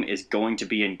think Thiem is going to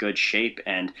be in good shape,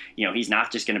 and, he's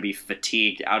not just going to be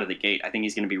fatigued out of the gate. I think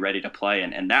he's going to be ready to play,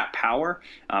 and that power,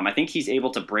 I think he's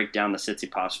able to break down the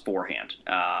Tsitsipas forehand.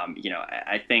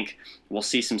 I think we'll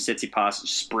see some Tsitsipas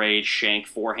sprayed shank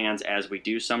forehands as we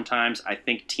do sometimes. I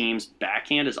think Thiem's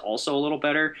backhand is also a little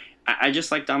better. I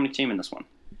just like Dominic Thiem in this one.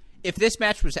 If this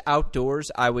match was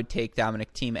outdoors, I would take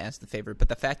Dominic Thiem as the favorite. But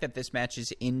the fact that this match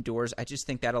is indoors, I just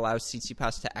think that allows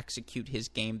Tsitsipas to execute his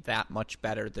game that much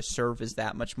better. The serve is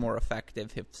that much more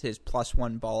effective. His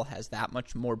 +1 ball has that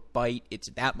much more bite.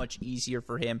 It's that much easier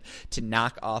for him to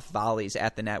knock off volleys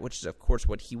at the net, which is, of course,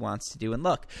 what he wants to do. And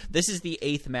look, this is the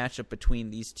 8th matchup between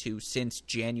these two since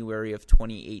January of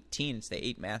 2018. It's the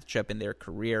 8th matchup in their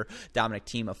career. Dominic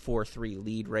Thiem a 4-3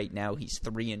 lead right now. He's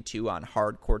 3-2 on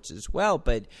hard courts as well,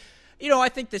 but I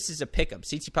think this is a pick-em.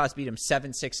 Tsitsipas beat him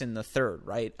 7-6 in the third,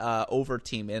 right? Over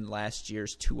Thiem in last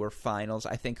year's tour finals.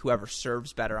 I think whoever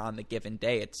serves better on the given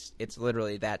day, it's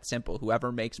literally that simple.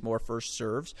 Whoever makes more first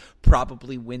serves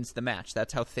probably wins the match.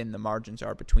 That's how thin the margins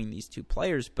are between these two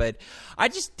players. But I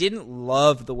just didn't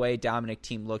love the way Dominic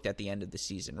Thiem looked at the end of the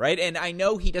season, right? And I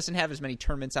know he doesn't have as many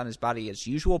tournaments on his body as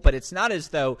usual, but it's not as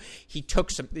though he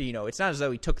took it's not as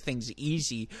though he took things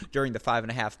easy during the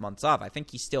 5.5 months off. I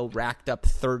think he still racked up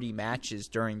 30 matches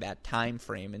during that time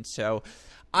frame, and so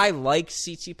I like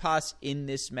Tsitsipas in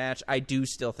this match. I do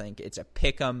still think it's a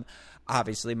pick'em.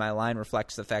 Obviously, my line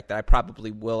reflects the fact that I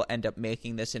probably will end up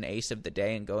making this an ace of the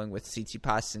day and going with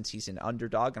Tsitsipas since he's an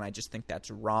underdog, and I just think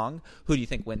that's wrong. Who do you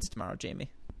think wins tomorrow, Jamie?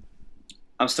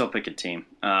 I'm still picking Thiem.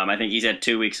 I think he's had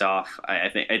 2 weeks off. I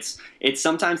think it's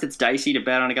sometimes it's dicey to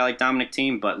bet on a guy like Dominic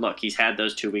Thiem, but look, he's had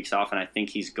those 2 weeks off, and I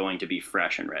think he's going to be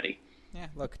fresh and ready. Yeah,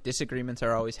 look, disagreements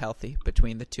are always healthy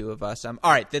between the two of us. All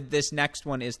right, this next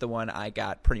one is the one I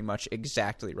got pretty much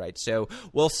exactly right. So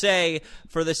we'll say,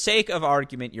 for the sake of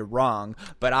argument, you're wrong,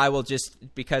 but I will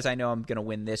just, because I know I'm going to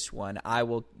win this one, I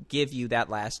will give you that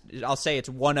last, I'll say it's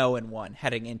 1-0-1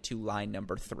 heading into line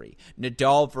number 3.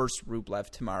 Nadal versus Rublev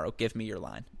tomorrow. Give me your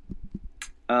line.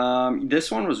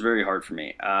 This one was very hard for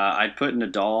me. I'd put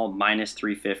Nadal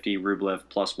 -350, Rublev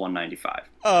 +195.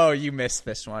 Oh, you missed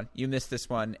this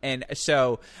one. And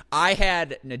so I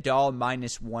had Nadal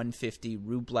 -150,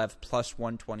 Rublev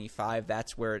 +125.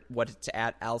 That's what it's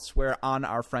at elsewhere. On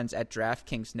our friends at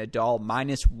DraftKings, Nadal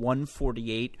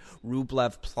 -148,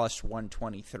 Rublev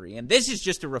 +123. And this is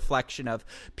just a reflection of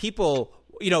people,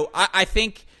 I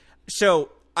think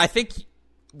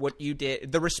what you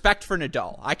did, the respect for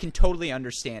Nadal, I can totally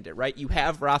understand it, right? You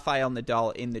have Rafael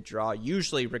Nadal in the draw,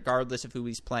 usually regardless of who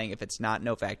he's playing. If it's not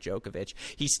Novak Djokovic,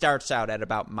 he starts out at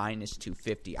about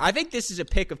 -250. I think this is a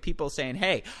pick of people saying,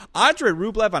 hey, Andrei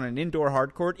Rublev on an indoor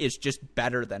hard court is just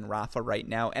better than Rafa right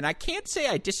now, and I can't say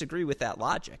I disagree with that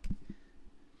logic.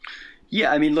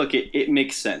 Yeah, I mean, look, it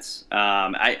makes sense.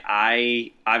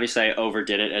 I obviously I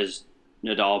overdid it as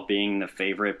Nadal being the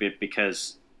favorite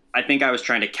because I think I was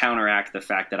trying to counteract the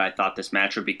fact that I thought this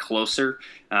match would be closer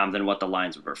than what the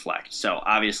lines would reflect. So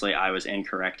obviously I was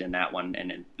incorrect in that one.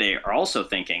 And they are also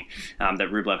thinking that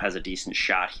Rublev has a decent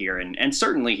shot here. And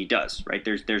certainly he does, right?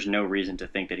 There's no reason to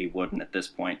think that he wouldn't at this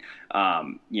point.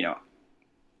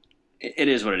 It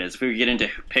is what it is. If we get into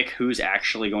pick who's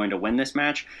actually going to win this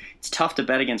match, it's tough to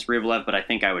bet against Rublev, but I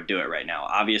think I would do it right now.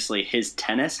 Obviously, his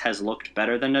tennis has looked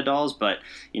better than Nadal's, but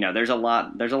there's a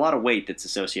lot of weight that's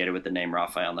associated with the name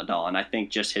Rafael Nadal, and I think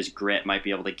just his grit might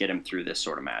be able to get him through this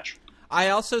sort of match. I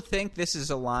also think this is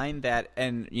a line that,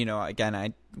 and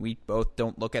again, we both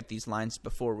don't look at these lines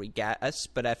before we guess,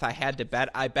 but if I had to bet,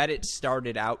 I bet it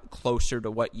started out closer to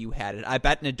what you had it. I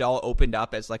bet Nadal opened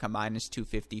up as like a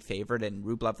 -250 favorite, and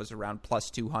Rublev was around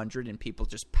 +200, and people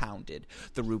just pounded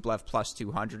the Rublev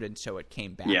 +200, and so it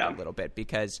came back a little bit,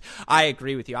 because I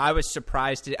agree with you. I was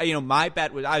surprised. My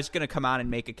bet was I was going to come on and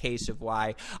make a case of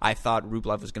why I thought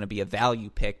Rublev was going to be a value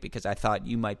pick, because I thought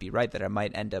you might be right that I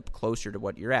might end up closer to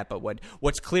what you're at, but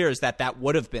what's clear is that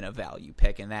would have been a value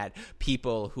pick, and that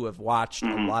people people who have watched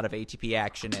a lot of ATP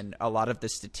action and a lot of the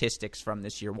statistics from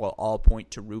this year will all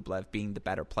point to Rublev being the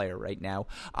better player right now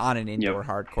on an indoor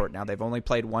hard court. Now, they've only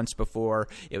played once before.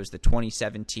 It was the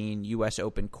 2017 U.S.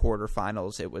 Open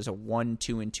quarterfinals. It was a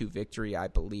 1-2-2 victory, I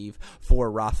believe,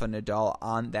 for Rafa Nadal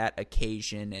on that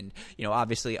occasion. And,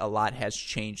 obviously a lot has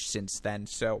changed since then.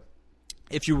 So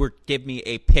if you were to give me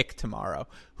a pick tomorrow,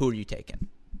 who are you taking?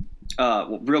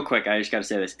 Well, real quick, I just got to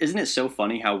say this. Isn't it so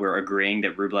funny how we're agreeing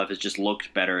that Rublev has just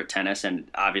looked better at tennis, and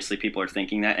obviously people are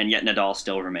thinking that, and yet Nadal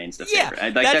still remains the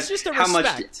favorite? That's just a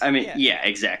respect. Yeah,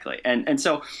 exactly. And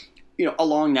so,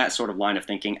 along that sort of line of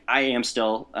thinking, I am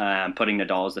still putting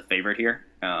Nadal as the favorite here.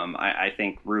 I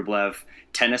think Rublev,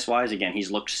 tennis-wise, again, he's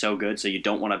looked so good, so you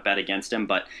don't want to bet against him,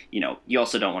 but, you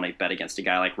also don't want to bet against a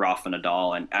guy like Rafa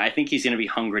Nadal, and I think he's going to be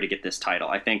hungry to get this title.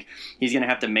 I think he's going to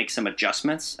have to make some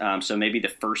adjustments, so maybe the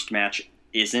first match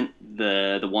isn't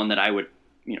the one that I would,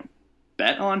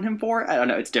 bet on him for. I don't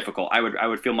know, it's difficult. I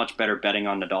would feel much better betting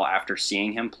on Nadal after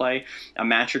seeing him play a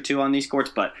match or two on these courts,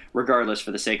 but regardless,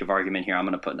 for the sake of argument here, I'm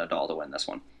going to put Nadal to win this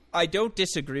one. I don't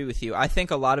disagree with you. I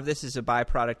think a lot of this is a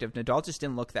byproduct of Nadal just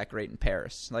didn't look that great in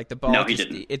Paris. Like the ball, he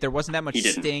didn't. There wasn't that much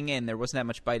sting and there wasn't that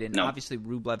much bite in. No. Obviously,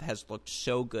 Rublev has looked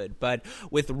so good, but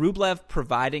with Rublev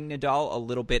providing Nadal a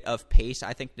little bit of pace,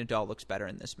 I think Nadal looks better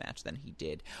in this match than he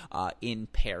did in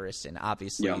Paris. And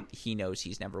obviously, he knows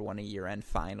he's never won a year-end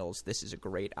finals. This is a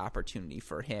great opportunity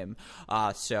for him.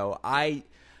 So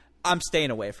I'm staying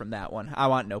away from that one. I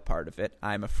want no part of it.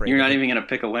 I'm afraid. You're not even going to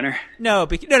pick a winner? No.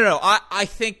 No.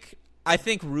 I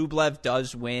think Rublev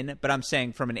does win, but I'm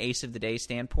saying from an ace of the day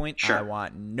standpoint, sure. I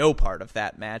want no part of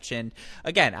that match. And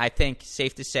again, I think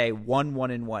safe to say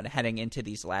 1-1-1 heading into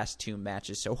these last two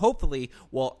matches. So hopefully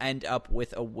we'll end up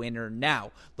with a winner. Now,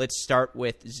 let's start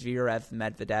with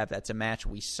Zverev-Medvedev. That's a match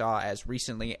we saw as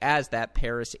recently as that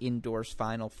Paris indoors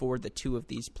final for the two of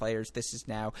these players. This is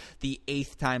now the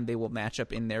 8th time they will match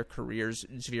up in their careers.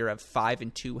 Zverev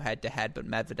 5-2 head-to-head, but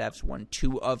Medvedev's won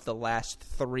 2 of the last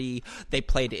 3. They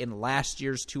played in last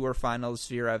year's tour finals.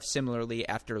 Zverev, similarly,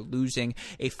 after losing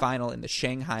a final in the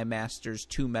Shanghai Masters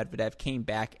to Medvedev, came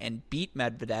back and beat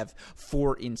Medvedev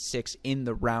 4-6 in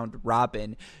the round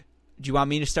robin. Do you want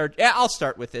me to start? Yeah, I'll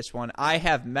start with this one. I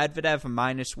have Medvedev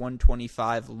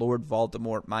 -125, Lord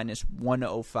Voldemort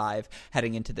 -105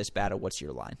 heading into this battle. What's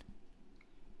your line?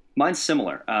 Mine's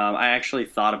similar. I actually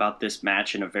thought about this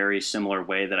match in a very similar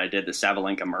way that I did the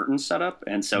Sabalenka-Mertens setup.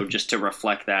 And so just to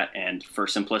reflect that and for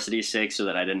simplicity's sake so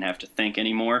that I didn't have to think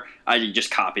anymore, I just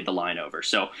copied the line over.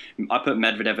 So I put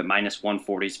Medvedev at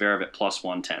 -140, Zverev at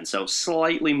 +110. So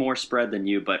slightly more spread than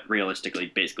you, but realistically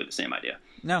basically the same idea.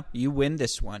 No, you win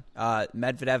this one.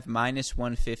 Medvedev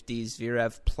 -150,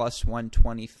 Zverev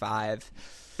 +125.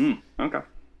 Okay.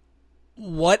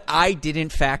 What I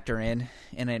didn't factor in,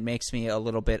 and it makes me a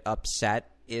little bit upset,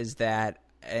 is that,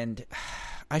 and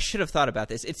I should have thought about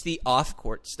this, it's the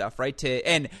off-court stuff, right?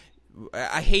 And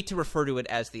I hate to refer to it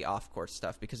as the off-court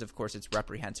stuff because, of course, it's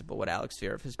reprehensible what Alex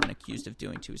Zverev has been accused of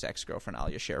doing to his ex-girlfriend,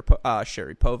 Alia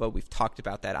Sharipova. We've talked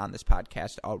about that on this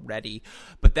podcast already.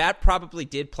 But that probably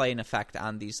did play an effect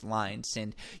on these lines.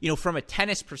 And, from a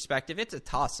tennis perspective, it's a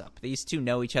toss-up. These two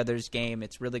know each other's game.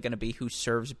 It's really going to be who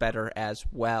serves better as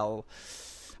well.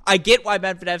 I get why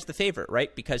Medvedev's the favorite,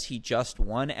 right? Because he just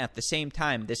won. At the same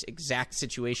time, this exact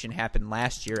situation happened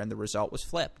last year, and the result was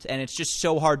flipped. And it's just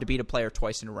so hard to beat a player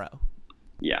twice in a row.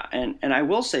 Yeah, and I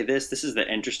will say this is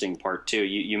the interesting part, too.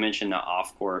 You mentioned the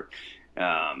off-court,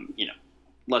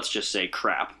 let's just say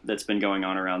crap that's been going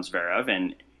on around Zverev.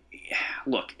 And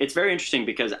look, it's very interesting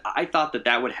because I thought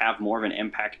that would have more of an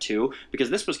impact too, because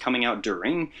this was coming out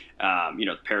during,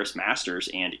 the Paris Masters,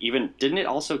 and even didn't it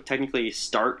also technically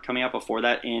start coming out before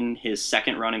that in his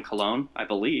second run in Cologne, I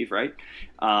believe, right?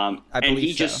 I believe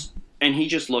he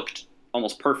just looked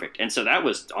almost perfect, and so that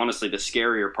was honestly the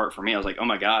scarier part for me. I was like, oh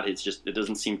my god, it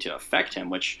doesn't seem to affect him,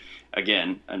 which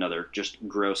again, another just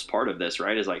gross part of this,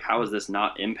 right, is like, how is this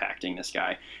not impacting this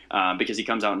guy? Because he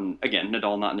comes out and, again,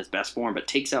 Nadal not in his best form, but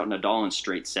takes out Nadal in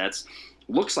straight sets.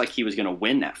 Looks like he was going to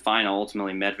win that final.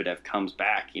 Ultimately, Medvedev comes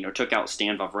back, took out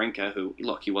Stan Wawrinka, who,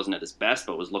 look, he wasn't at his best,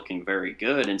 but was looking very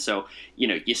good. And so,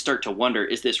 you start to wonder,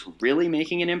 is this really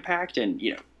making an impact? And,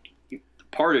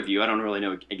 part of you, I don't really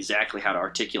know exactly how to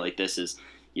articulate this, is,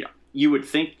 you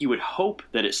would hope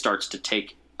that it starts to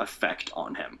take effect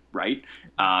on him, right?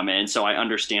 And so I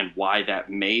understand why that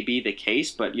may be the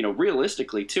case, but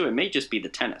realistically too, it may just be the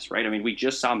tennis, right? I mean, we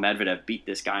just saw Medvedev beat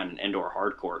this guy on an indoor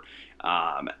hard court.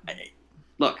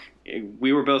 look,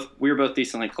 we were both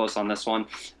decently close on this one.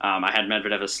 I had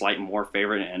Medvedev a slight more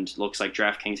favorite, and looks like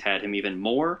DraftKings had him even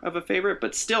more of a favorite.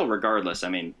 But still, regardless, I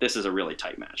mean, this is a really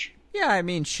tight match. Yeah, I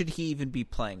mean, should he even be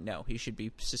playing? No, he should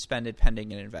be suspended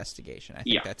pending an investigation. I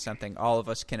think that's something all of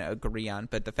us can agree on.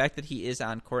 But the fact that he is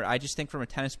on court, I just think from a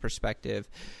tennis perspective,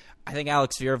 I think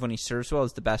Alex Zverev, when he serves well,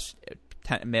 is the best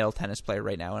male tennis player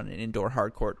right now on an indoor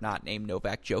hard court not named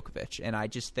Novak Djokovic. And I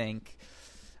just think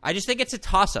it's a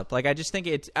toss-up. Like, I just think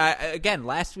it's again,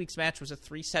 last week's match was a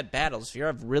 3-set battle.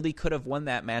 Zverev really could have won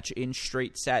that match in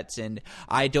straight sets, and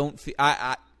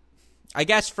I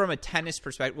guess from a tennis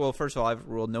perspective, well, first of all, I've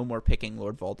ruled no more picking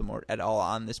Lord Voldemort at all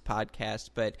on this podcast.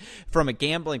 But from a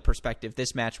gambling perspective,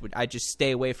 this match I just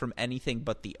stay away from anything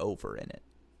but the over in it.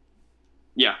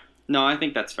 Yeah. No, I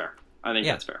think that's fair.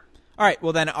 That's fair. All right.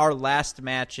 Well, then our last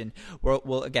match, and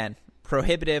we'll again,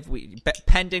 prohibitive.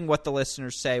 Pending what the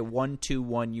listeners say,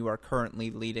 1-2-1, you are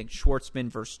currently leading. Schwartzman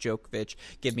versus Djokovic.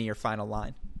 Give me your final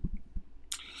line.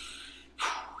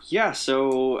 Yeah,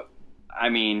 so I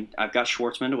mean, I've got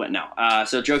Schwartzman to win. No.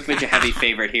 So Djokovic a heavy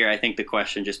favorite here. I think the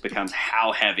question just becomes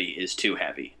how heavy is too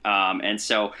heavy. And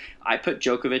so I put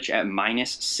Djokovic at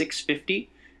minus 650,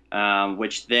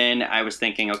 which then I was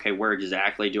thinking, okay, where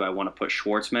exactly do I want to put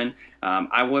Schwartzman?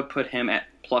 I would put him at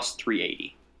plus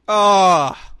 380.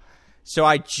 Oh, so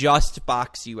I just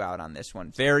box you out on this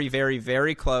one. Very, very,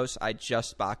 very close. I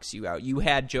just box you out. You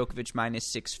had Djokovic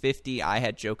minus 650. I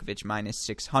had Djokovic minus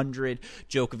 600.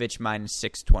 Djokovic minus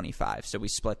 625. So we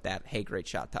split that. Hey, great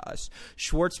shot to us.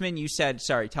 Schwartzman, you said,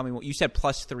 tell me what you said,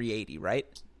 plus 380,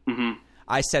 right? Mm-hmm.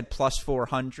 I said plus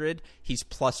 400. He's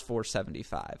plus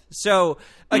 475. So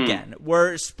again,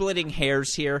 we're splitting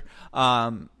hairs here.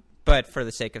 But for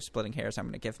the sake of splitting hairs, I'm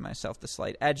going to give myself the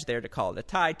slight edge there to call it a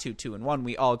tie. 2-2-1.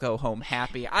 We all go home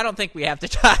happy. I don't think we have to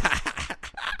tie.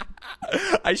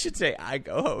 I should say I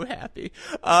go home happy.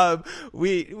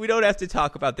 We don't have to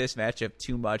talk about this matchup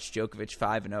too much. Djokovic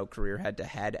 5-0 career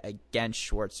head-to-head against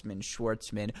Schwartzman.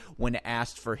 Schwartzman, when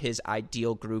asked for his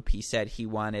ideal group, he said he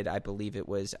wanted, I believe it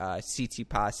was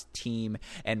Tsitsipas, Thiem,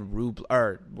 and Rublev,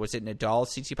 or was it Nadal,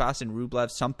 Tsitsipas, and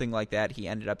Rublev, something like that. He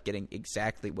ended up getting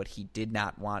exactly what he did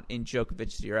not want in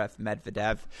Djokovic, Zverev,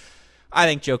 Medvedev. I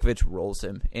think Djokovic rolls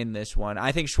him in this one.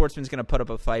 I think Schwartzman's going to put up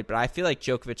a fight, but I feel like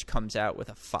Djokovic comes out with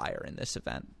a fire in this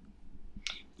event.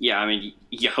 Yeah, I mean,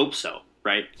 you hope so,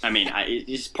 right? I mean,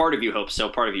 it's part of you hopes so,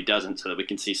 part of you doesn't, so that we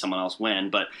can see someone else win.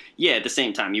 But yeah, at the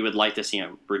same time, you would like to see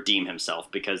him redeem himself,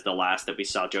 because the last that we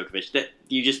saw Djokovic, that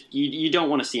you don't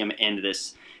want to see him end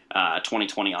this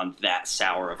 2020 on that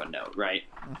sour of a note, right?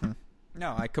 Mm-hmm.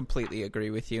 No, I completely agree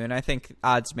with you, and I think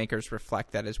odds makers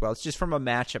reflect that as well. It's just from a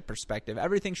matchup perspective.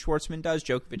 Everything Schwartzman does,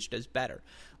 Djokovic does better.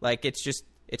 Like, it's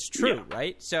true, yeah.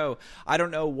 Right? So I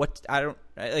don't know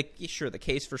sure, the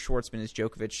case for Schwartzman is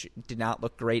Djokovic did not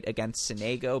look great against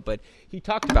Sonego, but he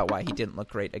talked about why he didn't look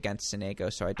great against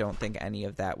Sonego, so I don't think any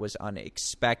of that was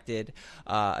unexpected.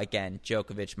 Again,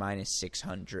 Djokovic minus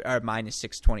 600 or minus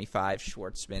 625,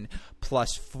 Schwartzman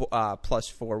plus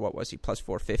 4, what was he? Plus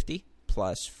 450.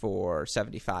 Plus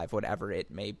 475, whatever it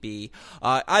may be.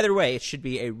 Either way, it should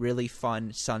be a really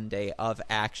fun Sunday of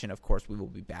action. Of course, we will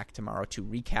be back tomorrow to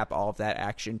recap all of that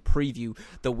action, preview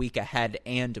the week ahead,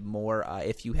 and more.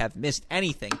 If you have missed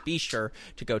anything, be sure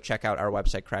to go check out our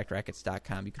website,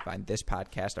 crackedrackets.com. You can find this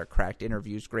podcast, our Cracked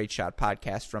Interviews, Great Shot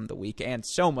podcast from the week, and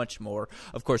so much more.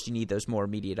 Of course, you need those more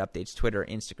immediate updates, Twitter,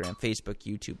 Instagram, Facebook,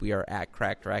 YouTube. We are at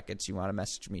Cracked Rackets. You want to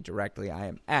message me directly, I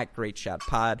am at Great Shot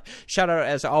Pod. Shout out,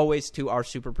 as always, to our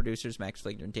super producers, Max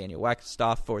Fligner and Daniel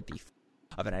Wextoff, for the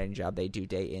of an editing job they do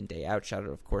day in, day out. Shout out,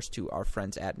 of course, to our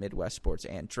friends at Midwest Sports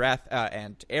and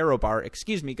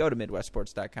AeroBar. Go to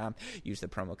MidwestSports.com. Use the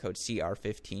promo code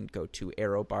CR15. Go to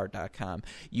AeroBar.com.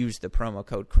 Use the promo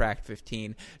code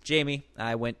CRACK15. Jamie,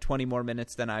 I went 20 more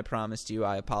minutes than I promised you.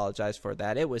 I apologize for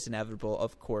that. It was inevitable,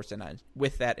 of course, and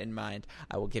with that in mind,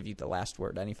 I will give you the last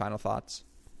word. Any final thoughts?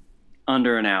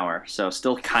 Under an hour, so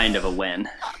still kind of a win.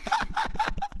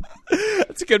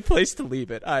 That's a good place to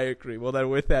leave it. I agree. Well, then,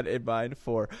 with that in mind,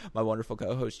 for my wonderful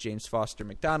co-host James Foster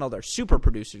McDonald, our super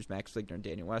producers Max Fligner and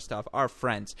Daniel Westhoff, our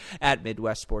friends at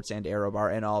Midwest Sports and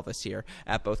AeroBar, and all of us here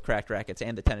at both Cracked Rackets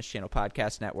and the Tennis Channel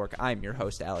Podcast Network, I'm your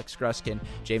host, Alex Gruskin.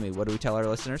 Jamie, what do we tell our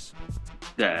listeners?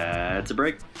 That's a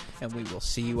break. And we will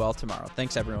see you all tomorrow.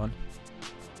 Thanks, everyone.